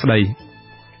ត្រីសួស្តី